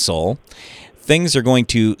tassel, things are going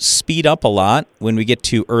to speed up a lot when we get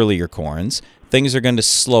to earlier corns. Things are going to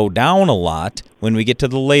slow down a lot when we get to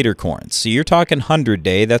the later corns. So you're talking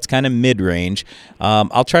 100-day. That's kind of mid-range.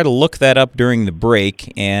 I'll try to look that up during the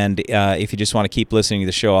break, and if you just want to keep listening to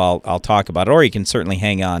the show, I'll talk about it, or you can certainly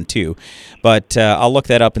hang on too. But I'll look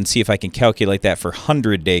that up and see if I can calculate that for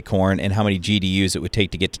 100-day corn and how many GDUs it would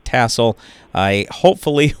take to get to tassel. I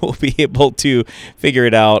hopefully will be able to figure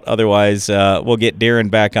it out. Otherwise, we'll get Darren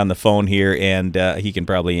back on the phone here, and he can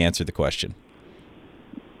probably answer the question.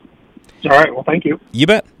 All right. Well, thank you. You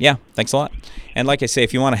bet. Yeah. Thanks a lot. And like I say,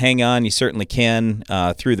 if you want to hang on, you certainly can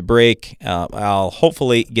through the break. I'll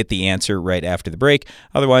hopefully get the answer right after the break.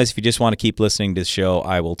 Otherwise, if you just want to keep listening to the show,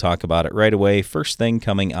 I will talk about it right away. First thing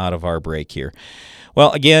coming out of our break here.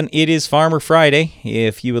 Well, again, it is Farmer Friday.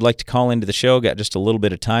 If you would like to call into the show, got just a little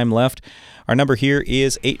bit of time left. Our number here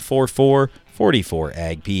is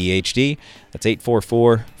 844-44-AG-PHD. That's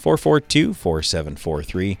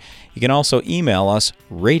 844-442-4743. You can also email us,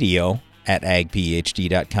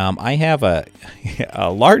 radio@agphd.com. I have a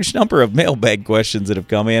large number of mailbag questions that have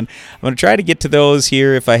come in. I'm going to try to get to those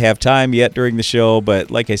here if I have time yet during the show,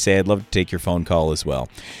 but like I say, I'd love to take your phone call as well.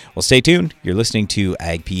 Well, stay tuned. You're listening to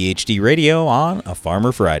Ag PhD Radio on a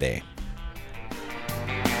Farmer Friday.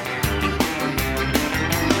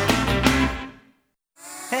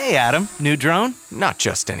 Hey, Adam. New drone? Not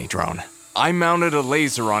just any drone. I mounted a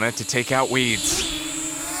laser on it to take out weeds.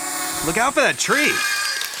 Look out for that tree.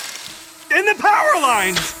 And the power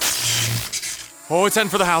lines! Oh, it's heading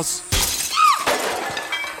for the house.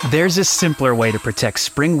 There's a simpler way to protect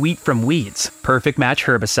spring wheat from weeds. Perfect Match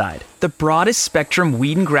Herbicide. The broadest spectrum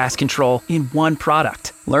weed and grass control in one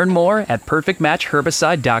product. Learn more at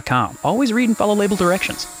perfectmatchherbicide.com. Always read and follow label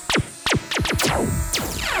directions.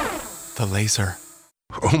 The laser.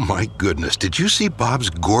 Oh my goodness, did you see Bob's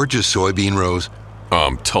gorgeous soybean rows?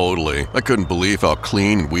 Totally. I couldn't believe how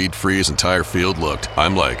clean, weed-free his entire field looked.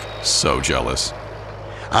 I'm so jealous.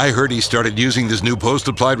 I heard he started using this new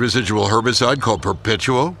post-applied residual herbicide called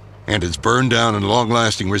Perpetuo, and its burn down and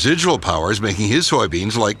long-lasting residual power is making his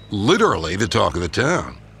soybeans literally the talk of the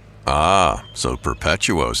town. Ah, so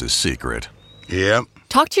Perpetuo's his secret. Yep.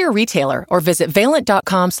 Talk to your retailer or visit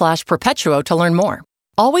valent.com/Perpetuo to learn more.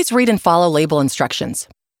 Always read and follow label instructions.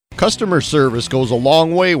 Customer service goes a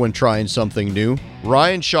long way when trying something new.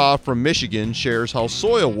 Ryan Shaw from Michigan shares how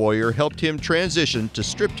Soil Warrior helped him transition to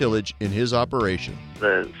strip tillage in his operation.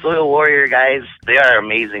 The Soil Warrior guys, they are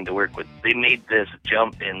amazing to work with. They made this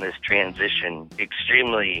jump in this transition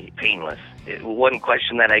extremely painless. One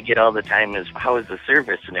question that I get all the time is, how is the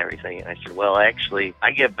service and everything? And I said, well, actually,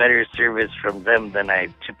 I get better service from them than I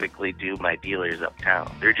typically do my dealers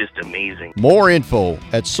uptown. They're just amazing. More info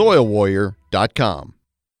at soilwarrior.com.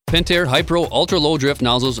 Pentair Hypro Ultra Low Drift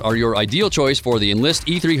nozzles are your ideal choice for the Enlist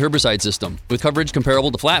E3 herbicide system. With coverage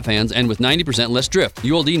comparable to flat fans and with 90% less drift,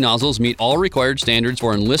 ULD nozzles meet all required standards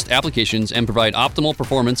for Enlist applications and provide optimal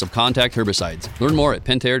performance of contact herbicides. Learn more at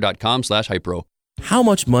pentair.com/hypro. How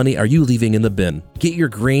much money are you leaving in the bin? Get your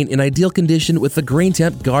grain in ideal condition with the Grain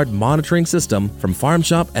Temp Guard monitoring system from Farm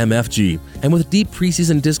Shop MFG. And with deep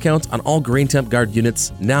preseason discounts on all Grain Temp Guard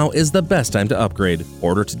units, now is the best time to upgrade.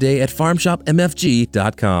 Order today at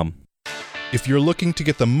farmshopmfg.com. If you're looking to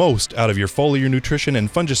get the most out of your foliar nutrition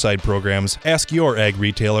and fungicide programs, ask your ag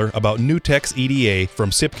retailer about Nutex EDA from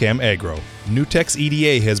Sipcam Agro. Nutex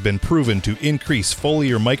EDA has been proven to increase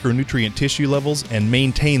foliar micronutrient tissue levels and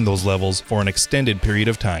maintain those levels for an extended period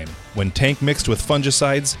of time. When tank mixed with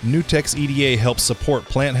fungicides, Nutex EDA helps support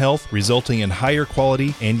plant health, resulting in higher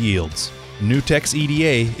quality and yields. Nutex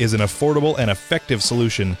EDA is an affordable and effective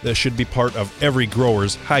solution that should be part of every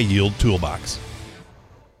grower's high-yield toolbox.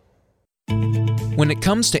 When it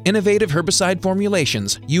comes to innovative herbicide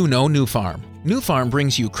formulations, you know Nufarm. Nufarm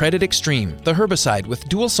brings you Credit Extreme, the herbicide with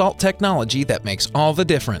dual salt technology that makes all the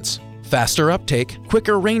difference. Faster uptake,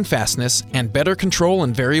 quicker rain fastness, and better control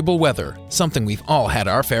in variable weather, something we've all had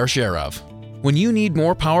our fair share of. When you need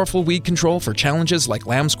more powerful weed control for challenges like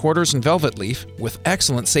lamb's quarters and velvet leaf, with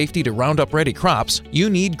excellent safety to Roundup Ready crops, you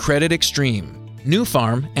need Credit Extreme.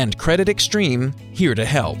 Nufarm and Credit Extreme, here to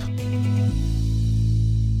help.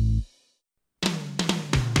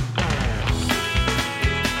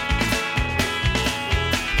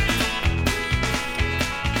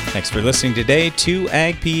 Thanks for listening today to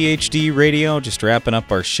Ag PhD Radio. Just wrapping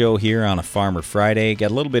up our show here on a Farmer Friday.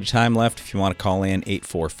 Got a little bit of time left if you want to call in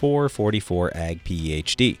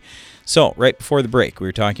 844-44-AG-PhD. So, right before the break, we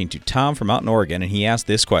were talking to Tom from out in Oregon, and he asked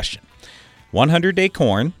this question. 100-day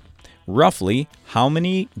corn, roughly how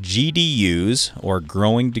many GDUs, or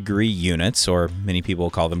growing degree units, or many people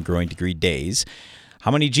call them growing degree days,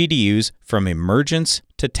 how many GDUs from emergence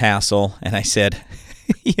to tassel? And I said,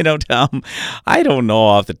 Tom, I don't know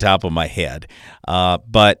off the top of my head,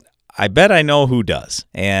 but I bet I know who does.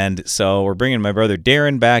 And so we're bringing my brother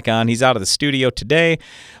Darren back on. He's out of the studio today,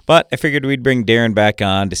 but I figured we'd bring Darren back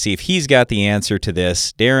on to see if he's got the answer to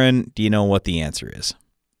this. Darren, do you know what the answer is?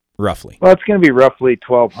 Roughly. Well, it's going to be roughly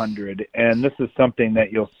 1,200, and this is something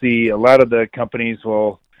that you'll see. A lot of the companies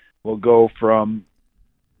will go from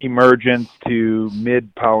emergence to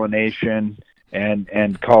mid-pollination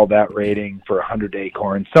and call that rating for 100-day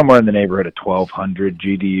corn somewhere in the neighborhood of 1,200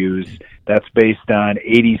 GDUs. That's based on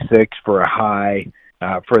 86 for a high,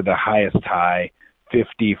 for the highest high,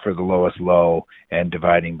 50 for the lowest low, and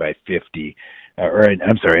dividing by 50.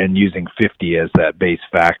 And using 50 as that base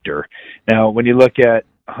factor. Now, when you look at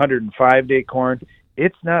 105-day corn,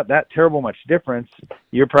 it's not that terrible much difference.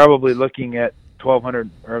 You're probably looking at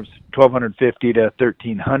 1,250 to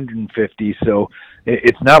 1,350, so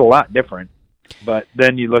it's not a lot different. But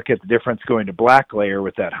then you look at the difference going to black layer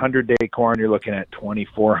with that 100-day corn, you're looking at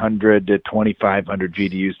 2,400 to 2,500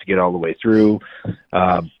 GDUs to get all the way through.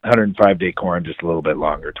 105-day corn, just a little bit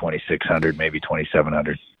longer, 2,600, maybe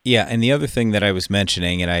 2,700. Yeah, and the other thing that I was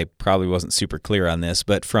mentioning, and I probably wasn't super clear on this,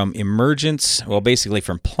 but from emergence, well, basically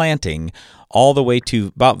from planting all the way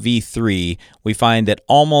to about V3, we find that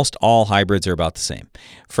almost all hybrids are about the same.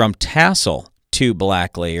 From tassel to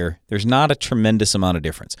black layer, there's not a tremendous amount of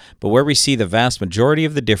difference. But where we see the vast majority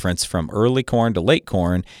of the difference from early corn to late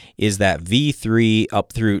corn is that V3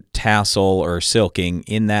 up through tassel or silking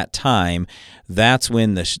in that time. That's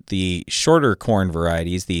when the shorter corn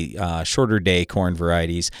varieties, the shorter day corn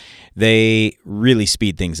varieties, they really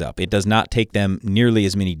speed things up. It does not take them nearly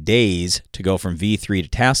as many days to go from V3 to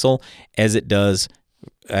tassel as it does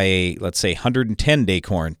let's say 110-day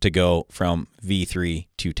corn to go from V3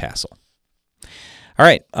 to tassel. All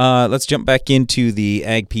right, let's jump back into the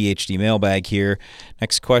Ag PhD mailbag here.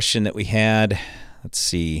 Next question that we had, let's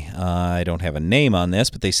see, I don't have a name on this,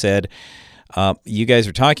 but they said, you guys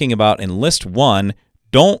are talking about Enlist 1,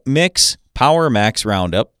 don't mix Power Max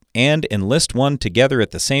Roundup and Enlist 1 together at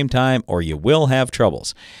the same time or you will have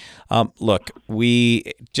troubles. Look, we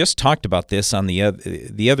just talked about this on the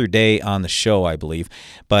other day on the show, I believe,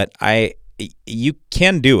 but you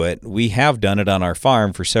can do it. We have done it on our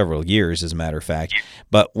farm for several years, as a matter of fact.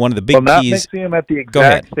 But one of the big keys... not mixing them at the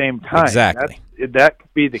exact same time. Exactly. That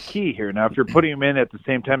could be the key here. Now, if you're putting them in at the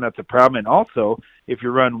same time, that's a problem. And also, if you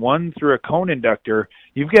run one through a cone inductor,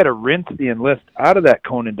 you've got to rinse the Enlist out of that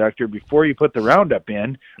cone inductor before you put the Roundup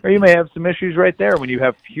in, or you may have some issues right there when you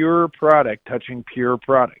have pure product touching pure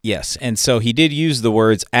product. Yes, and so he did use the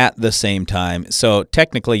words at the same time. So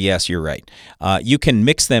technically, yes, you're right. You can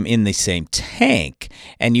mix them in the same tank,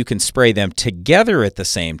 and you can spray them together at the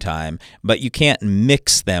same time, but you can't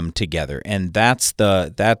mix them together, and that's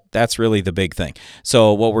really the big thing.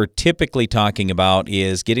 So what we're typically talking about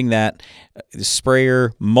is getting that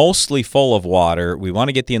sprayer mostly full of water. We want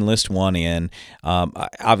to get the Enlist 1 in.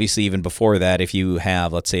 Obviously, even before that, if you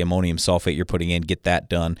have, let's say, ammonium sulfate you're putting in, get that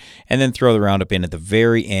done, and then throw the Roundup in at the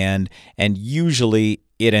very end, and usually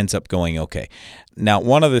it ends up going okay. Now,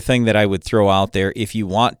 one other thing that I would throw out there, if you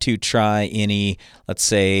want to try any, let's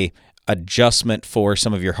say, adjustment for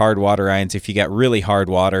some of your hard water ions. If you got really hard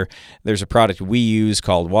water, there's a product we use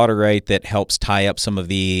called Water-Right that helps tie up some of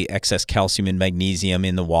the excess calcium and magnesium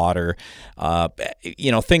in the water.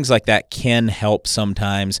 Things like that can help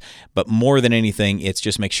sometimes, but more than anything, it's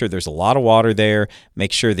just make sure there's a lot of water there.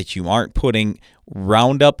 Make sure that you aren't putting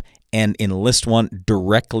Roundup and Enlist 1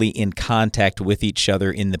 directly in contact with each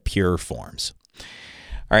other in the pure forms.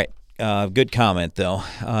 All right. Good comment, though.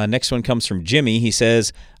 Next one comes from Jimmy. He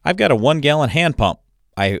says, I've got a 1-gallon hand pump.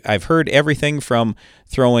 I've heard everything from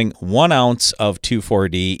throwing 1 ounce of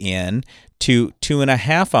 2,4-D in to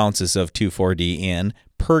 2.5 ounces of 2,4-D in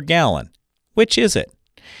per gallon. Which is it?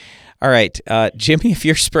 All right, Jimmy, if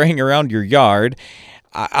you're spraying around your yard,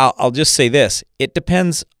 I'll just say this. It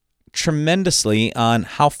depends tremendously on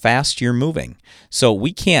how fast you're moving. So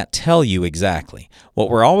we can't tell you exactly. What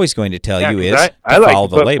we're always going to tell you is I like follow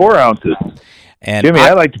to the put label. 4 ounces. And Jimmy,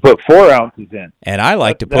 I like to put 4 ounces in. And I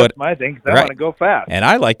like to put... That's my thing, because I want to go fast. And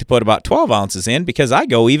I like to put about 12 ounces in because I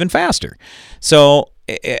go even faster. So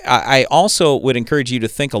I also would encourage you to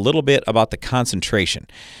think a little bit about the concentration.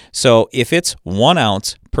 So if it's 1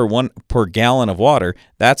 ounce per gallon of water,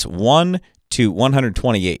 that's 1 to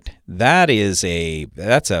 128.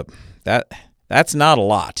 That's not a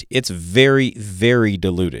lot. It's very, very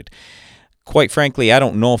diluted. Quite frankly, I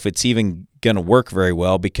don't know if it's even going to work very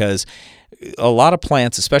well because a lot of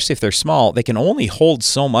plants, especially if they're small, they can only hold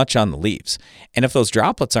so much on the leaves. And if those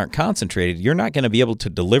droplets aren't concentrated, you're not going to be able to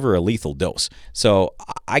deliver a lethal dose. So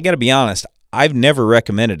I got to be honest, I've never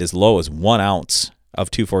recommended as low as 1 ounce of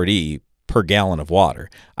 2,4-D per gallon of water.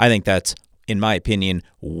 I think that's, in my opinion,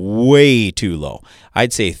 way too low.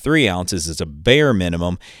 I'd say 3 ounces is a bare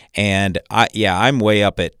minimum, and I'm way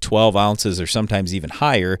up at 12 ounces or sometimes even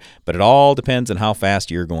higher, but it all depends on how fast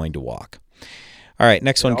you're going to walk. All right,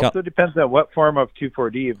 next one. It also depends on what form of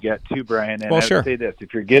 2,4-D you've got too, Brian. And Well, I sure. would say this,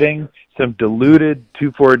 if you're getting some diluted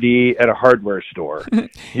 2,4-D at a hardware store,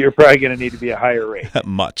 you're probably going to need to be a higher rate.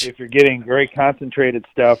 Much. If you're getting very concentrated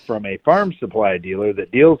stuff from a farm supply dealer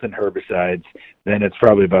that deals in herbicides, then it's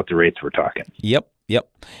probably about the rates we're talking. Yep.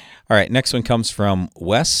 All right, next one comes from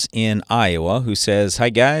Wes in Iowa, who says,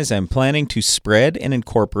 "Hi guys, I'm planning to spread and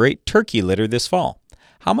incorporate turkey litter this fall.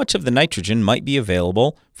 How much of the nitrogen might be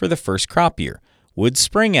available for the first crop year? Would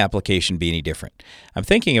spring application be any different? I'm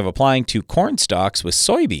thinking of applying to corn stalks with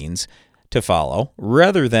soybeans to follow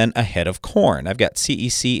rather than ahead of corn. I've got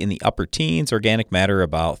CEC in the upper teens, organic matter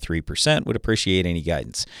about 3%. Would appreciate any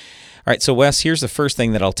guidance." All right, so Wes, here's the first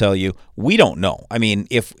thing that I'll tell you. We don't know. I mean,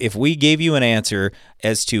 if we gave you an answer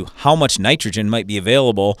as to how much nitrogen might be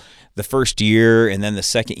available the first year and then the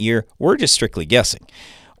second year, we're just strictly guessing.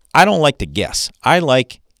 I don't like to guess. I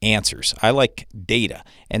like answers. I like data.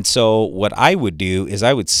 And so what I would do is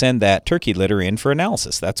I would send that turkey litter in for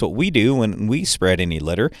analysis. That's what we do when we spread any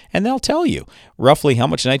litter, and they'll tell you roughly how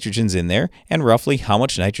much nitrogen's in there and roughly how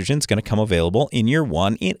much nitrogen's going to come available in year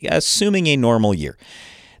one, assuming a normal year.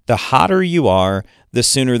 The hotter you are, the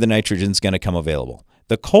sooner the nitrogen's going to come available.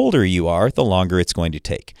 The colder you are, the longer it's going to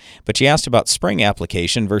take. But you asked about spring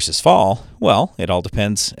application versus fall. Well, it all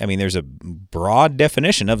depends. I mean, there's a broad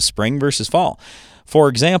definition of spring versus fall. For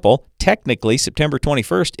example, technically September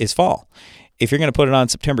 21st is fall. If you're going to put it on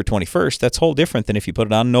September 21st, that's whole different than if you put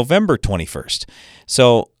it on November 21st.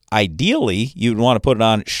 So ideally, you'd want to put it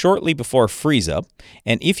on shortly before freeze up.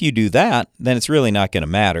 And if you do that, then it's really not going to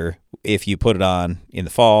matter if you put it on in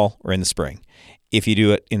the fall or in the spring, if you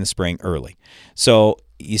do it in the spring early. So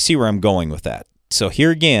you see where I'm going with that. So here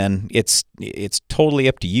again, it's totally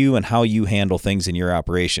up to you and how you handle things in your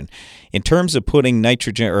operation. In terms of putting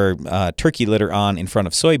nitrogen or turkey litter on in front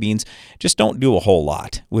of soybeans, just don't do a whole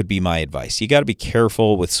lot would be my advice. You got to be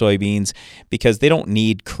careful with soybeans because they don't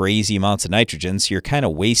need crazy amounts of nitrogen, so you're kind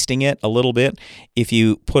of wasting it a little bit if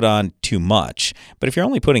you put on too much. But if you're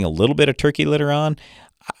only putting a little bit of turkey litter on,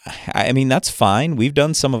 I mean, that's fine. We've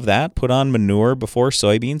done some of that. Put on manure before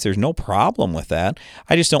soybeans. There's no problem with that.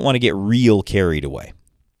 I just don't want to get real carried away.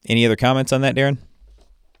 Any other comments on that, Darren?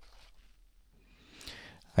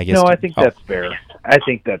 I think that's fair. I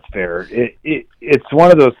think that's fair. It's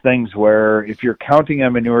one of those things where if you're counting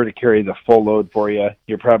on manure to carry the full load for you,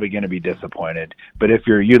 you're probably going to be disappointed. But if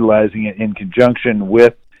you're utilizing it in conjunction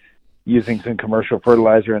with using some commercial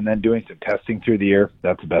fertilizer and then doing some testing through the year,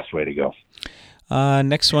 that's the best way to go.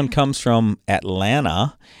 Next one comes from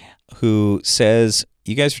Atlanta, who says,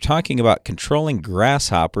 you guys were talking about controlling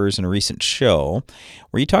grasshoppers in a recent show.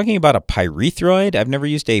 Were you talking about a pyrethroid? I've never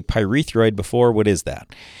used a pyrethroid before. What is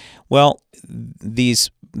that? Well,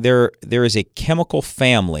 there is a chemical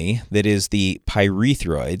family that is the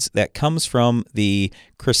pyrethroids that comes from the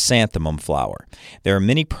chrysanthemum flower. There are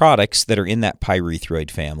many products that are in that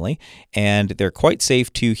pyrethroid family, and they're quite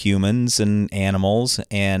safe to humans and animals,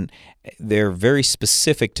 and they're very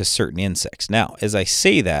specific to certain insects. Now, as I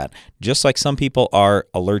say that, just like some people are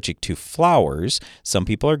allergic to flowers, some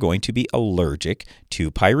people are going to be allergic to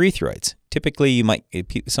pyrethroids. Typically,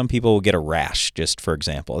 some people will get a rash, just for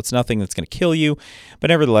example. It's nothing that's going to kill you, but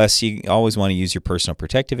nevertheless, you always want to use your personal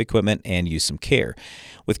protective equipment and use some care.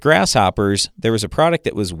 With grasshoppers, there was a product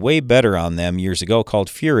that was way better on them years ago called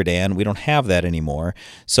Furidan. We don't have that anymore.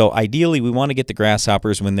 So ideally, we want to get the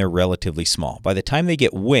grasshoppers when they're relatively small. By the time they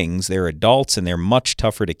get wings, they're adults and they're much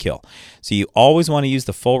tougher to kill. So you always want to use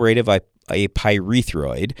the full rate of a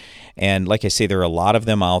pyrethroid. And like I say, there are a lot of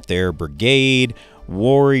them out there. Brigade,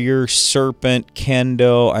 Warrior, Serpent,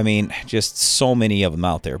 Kendo, I mean, just so many of them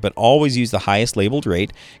out there. But always use the highest labeled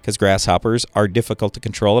rate because grasshoppers are difficult to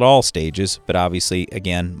control at all stages, but obviously,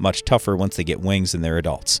 again, much tougher once they get wings and they're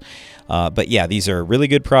adults. But yeah, these are really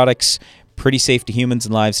good products, pretty safe to humans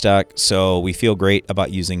and livestock, so we feel great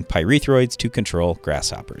about using pyrethroids to control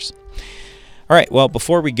grasshoppers. All right, well,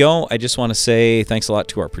 before we go, I just want to say thanks a lot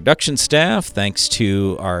to our production staff. Thanks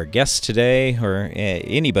to our guests today or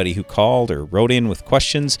anybody who called or wrote in with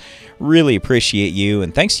questions. Really appreciate you,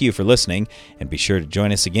 and thanks to you for listening. And be sure to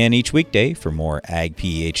join us again each weekday for more Ag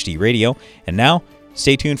PhD Radio. And now,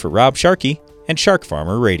 stay tuned for Rob Sharkey and Shark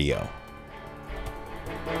Farmer Radio.